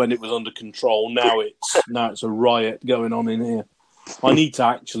it when it was under control. Now it's a riot going on in here. I need to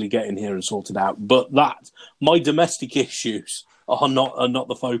actually get in here and sort it out. But my domestic issues are not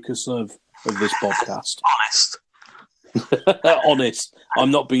the focus of this podcast. Honest.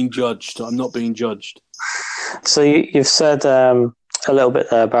 I'm not being judged. So you've said a little bit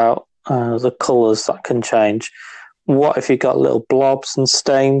there about the colours that can change. What if you got little blobs and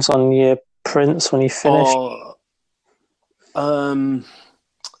stains on your prints when you finish?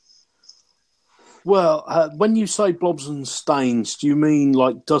 Well, when you say blobs and stains, do you mean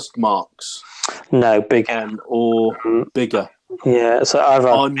like dust marks No, big. or bigger? Yeah, so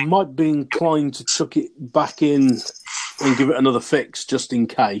I might be inclined to chuck it back in and give it another fix just in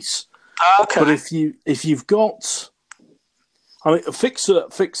case. Okay. But if you've got, I mean, a fixer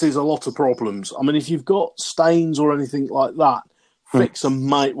fixes a lot of problems. I mean, if you've got stains or anything like that, fixer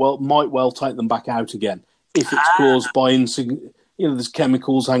might well take them back out again if it's caused by there's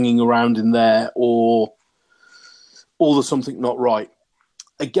chemicals hanging around in there or there's something not right.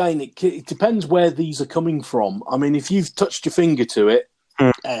 Again, it depends where these are coming from. I mean, if you've touched your finger to it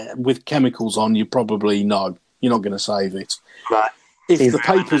with chemicals on, you probably know you're not going to save it. Right. If the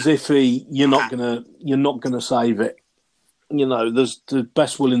paper's iffy, you're not gonna save it. There's the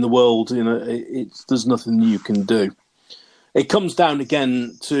best will in the world. There's nothing you can do. It comes down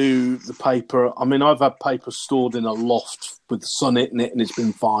again to the paper. I mean, I've had paper stored in a loft with the sun hitting it, and it's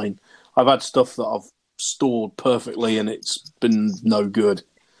been fine. I've had stuff that I've stored perfectly, and it's been no good.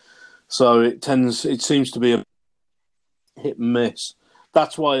 So it seems to be a hit and miss.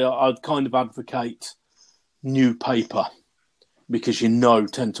 That's why I'd kind of advocate new paper, because 10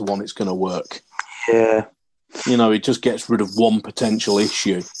 to 1 it's going to work. Yeah. It just gets rid of one potential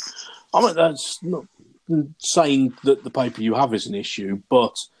issue. I mean, that's not saying that the paper you have is an issue,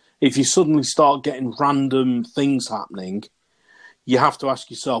 but if you suddenly start getting random things happening, you have to ask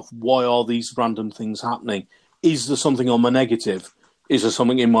yourself, why are these random things happening? Is there something on my negative? Is there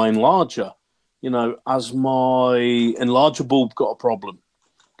something in my enlarger? Has my enlarger bulb got a problem?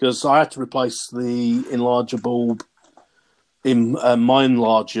 Because I had to replace the enlarger bulb in my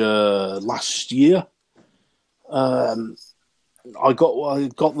enlarger last year. I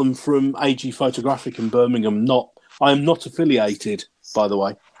got them from AG Photographic in Birmingham. I am not affiliated, by the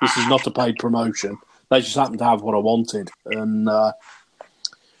way. This is not a paid promotion. They just happened to have what I wanted, and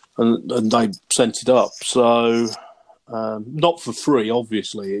they sent it up. So not for free,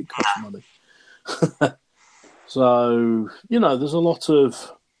 obviously. It costs money. So there's a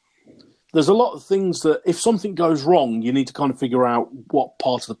lot of things that if something goes wrong, you need to kind of figure out what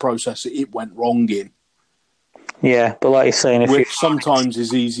part of the process it went wrong in. Yeah, but like you're saying, which sometimes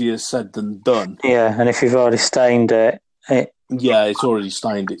is easier said than done. Yeah, and if you've already stained it, it's already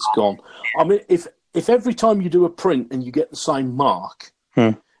stained. It's gone. I mean, if every time you do a print and you get the same mark,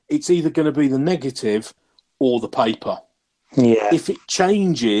 it's either going to be the negative or the paper. Yeah. If it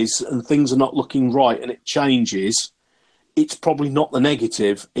changes and things are not looking right and it changes, it's probably not the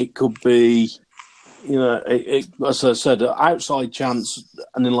negative. It could be, as I said, an outside chance,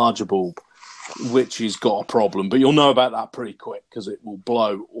 an enlarger bulb, which has got a problem. But you'll know about that pretty quick because it will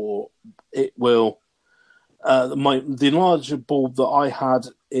blow or it will. The enlarger bulb that I had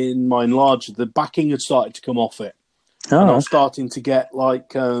in my enlarger, the backing had started to come off it. Oh. And I was starting to get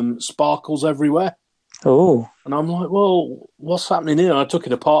sparkles everywhere. Oh. And I'm like, well, what's happening here? And I took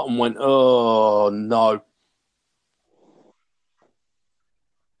it apart and went, oh, no.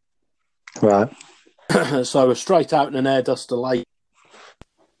 Right. So a straight out and an air duster late.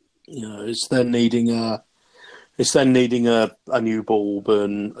 It's then needing a new bulb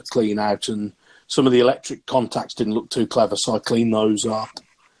and a clean out, and some of the electric contacts didn't look too clever, so I cleaned those up.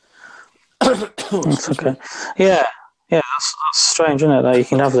 That's okay. Yeah, that's strange, isn't it? That you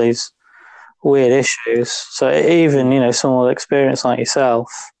can have these weird issues. So even someone with experience like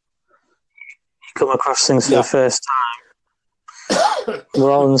yourself, you come across things for the first time.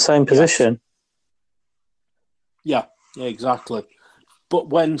 We're all in the same position. Yeah, exactly. But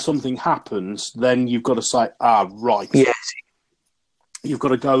when something happens, then you've got to say, right. Yes. You've got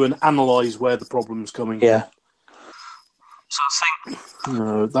to go and analyse where the problem's coming from. So I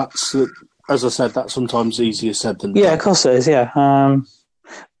think... that's, as I said, that's sometimes easier said than done. Yeah, of course it is, yeah.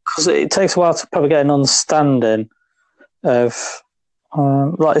 Because it takes a while to probably get an understanding of,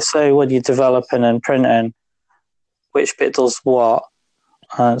 like say, when you're developing and printing, which bit does what.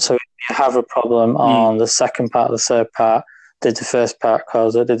 So if you have a problem on the second part, the third part, did the first part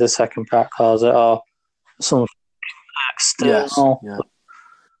cause it? Did the second part cause it? Or some external? Yes,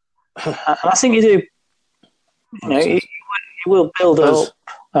 And I think you do. You will build up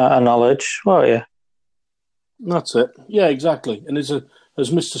a knowledge, won't you? That's it. Yeah, exactly. And as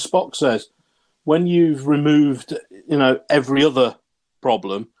Mr. Spock says, when you've removed, every other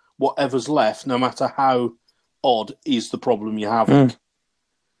problem, whatever's left, no matter how odd, is the problem you're having.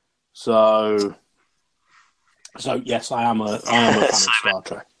 So yes, I am a fan of Star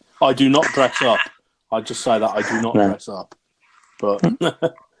Trek. I do not dress up. I just say that I do not dress up. But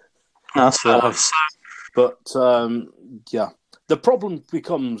that's fair. But the problem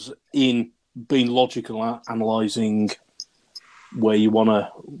becomes in being logical, analysing where you want to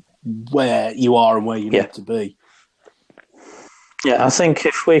where you are and where you Yeah. need to be. Yeah, I think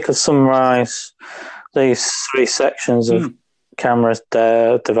if we could summarise these 3 sections of camera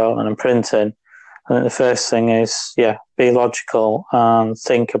development and printing, I think the first thing is, be logical and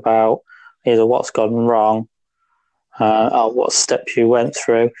think about either what's gone wrong or what steps you went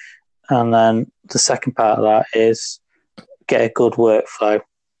through. And then the second part of that is get a good workflow.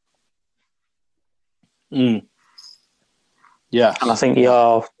 Yes. And I think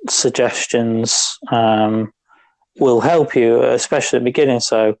your suggestions will help you, especially at the beginning.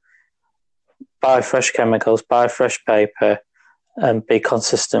 So buy fresh chemicals, buy fresh paper, and be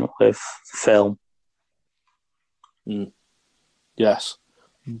consistent with film. Yes.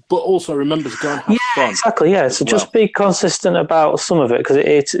 But also remember to go and have fun. Exactly, yeah. So just be consistent about some of it, because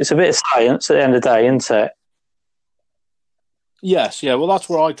it's a bit of science at the end of the day, isn't it? Yes, yeah. Well, that's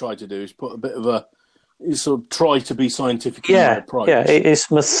what I try to do, is put a bit of a... sort of try to be scientific in my approach. Yeah, it's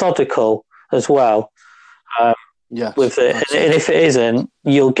methodical as well. Yes, with it. And if it isn't,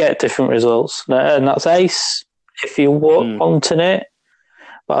 you'll get different results. And that's ace if you're wanting it.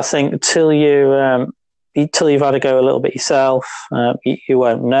 But I think until you've had to go a little bit yourself, you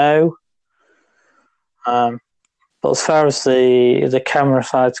won't know. But as far as the camera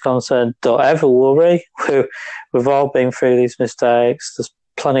side's concerned, don't ever worry. We've all been through these mistakes. There's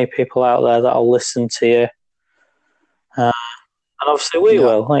plenty of people out there that'll listen to you. And obviously we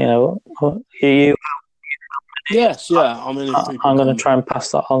will. You know, you. Yes, yeah. I mean, I'm going to try and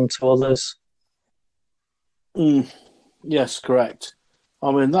pass that on to others. Yes, correct.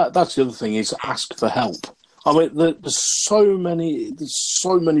 I mean, that's the other thing, is ask for help. I mean, there's so many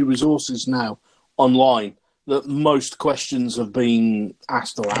resources now online that most questions have been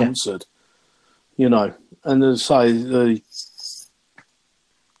asked or answered. You know, and as I say,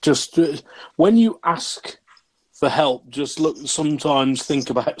 just when you ask for help, just sometimes think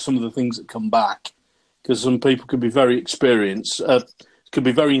about some of the things that come back, because some people can be very experienced, could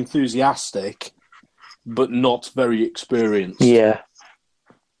be very enthusiastic, but not very experienced. Yeah.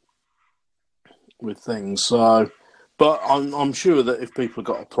 With things. So, but I'm sure that if people have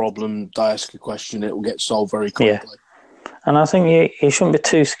got a problem, they ask a question, it will get solved very quickly. Yeah. And I think you shouldn't be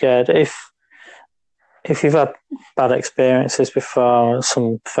too scared. If you've had bad experiences before,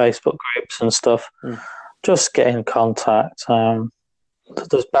 some Facebook groups and stuff, just get in contact.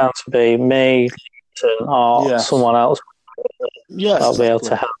 There's bound to be me or someone else that'll be able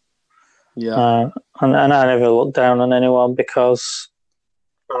to help. Yeah. And I never look down on anyone, because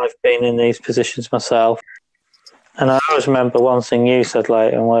I've been in these positions myself. And I always remember one thing you said,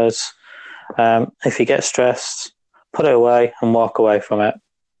 Leighton, was if you get stressed, put it away and walk away from it.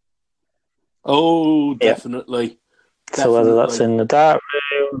 Oh, definitely. So whether that's in the dark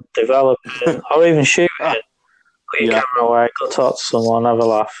room, developing, or even shooting, put your camera away, go talk to someone, have a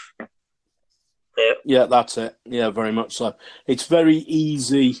laugh. Yeah, that's it. Yeah, very much so. It's very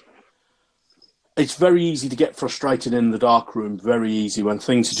easy. It's very easy to get frustrated in the dark room. Very easy when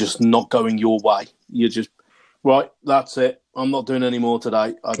things are just not going your way. You're just, right, that's it. I'm not doing any more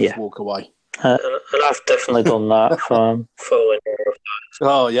today. I just walk away. And I've definitely done that from following.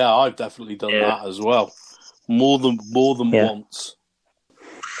 Oh yeah, I've definitely done that as well. More than once.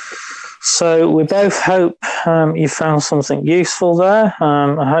 So we both hope you found something useful there.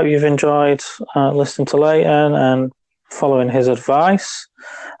 I hope you've enjoyed listening to Leighton and following his advice.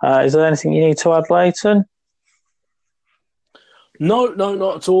 Is there anything you need to add, Leighton? No,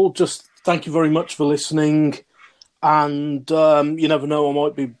 not at all. Just thank you very much for listening. And you never know, I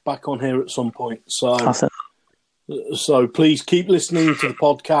might be back on here at some point. So please keep listening to the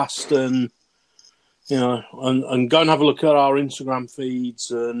podcast, and and go and have a look at our Instagram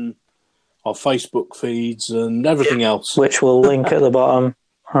feeds and our Facebook feeds and everything else, which we'll link at the bottom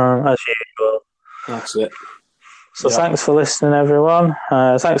as usual. That's it. So thanks for listening, everyone.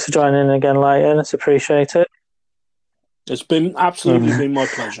 Thanks for joining in again, Leighton. It's appreciated. It's been absolutely been my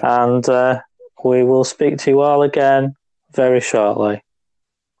pleasure. And we will speak to you all again very shortly.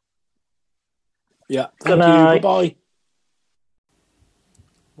 Yeah. Thank you. Bye-bye.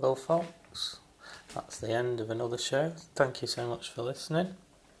 Well, folks, that's the end of another show. Thank you so much for listening.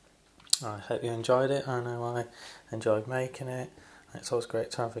 I hope you enjoyed it. I know I enjoyed making it. It's always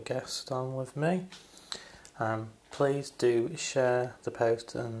great to have a guest on with me. Please do share the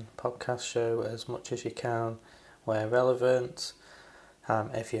post and podcast show as much as you can where relevant.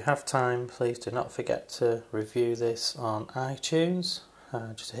 If you have time, please do not forget to review this on iTunes.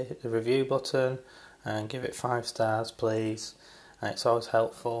 Just hit the review button and give it 5 stars, please. It's always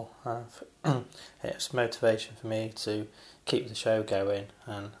helpful. It's motivation for me to keep the show going,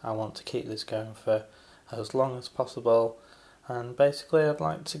 and I want to keep this going for as long as possible. And basically I'd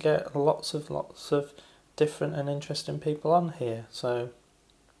like to get lots of different and interesting people on here. So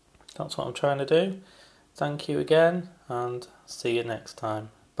that's what I'm trying to do. Thank you again, and see you next time.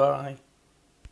 Bye.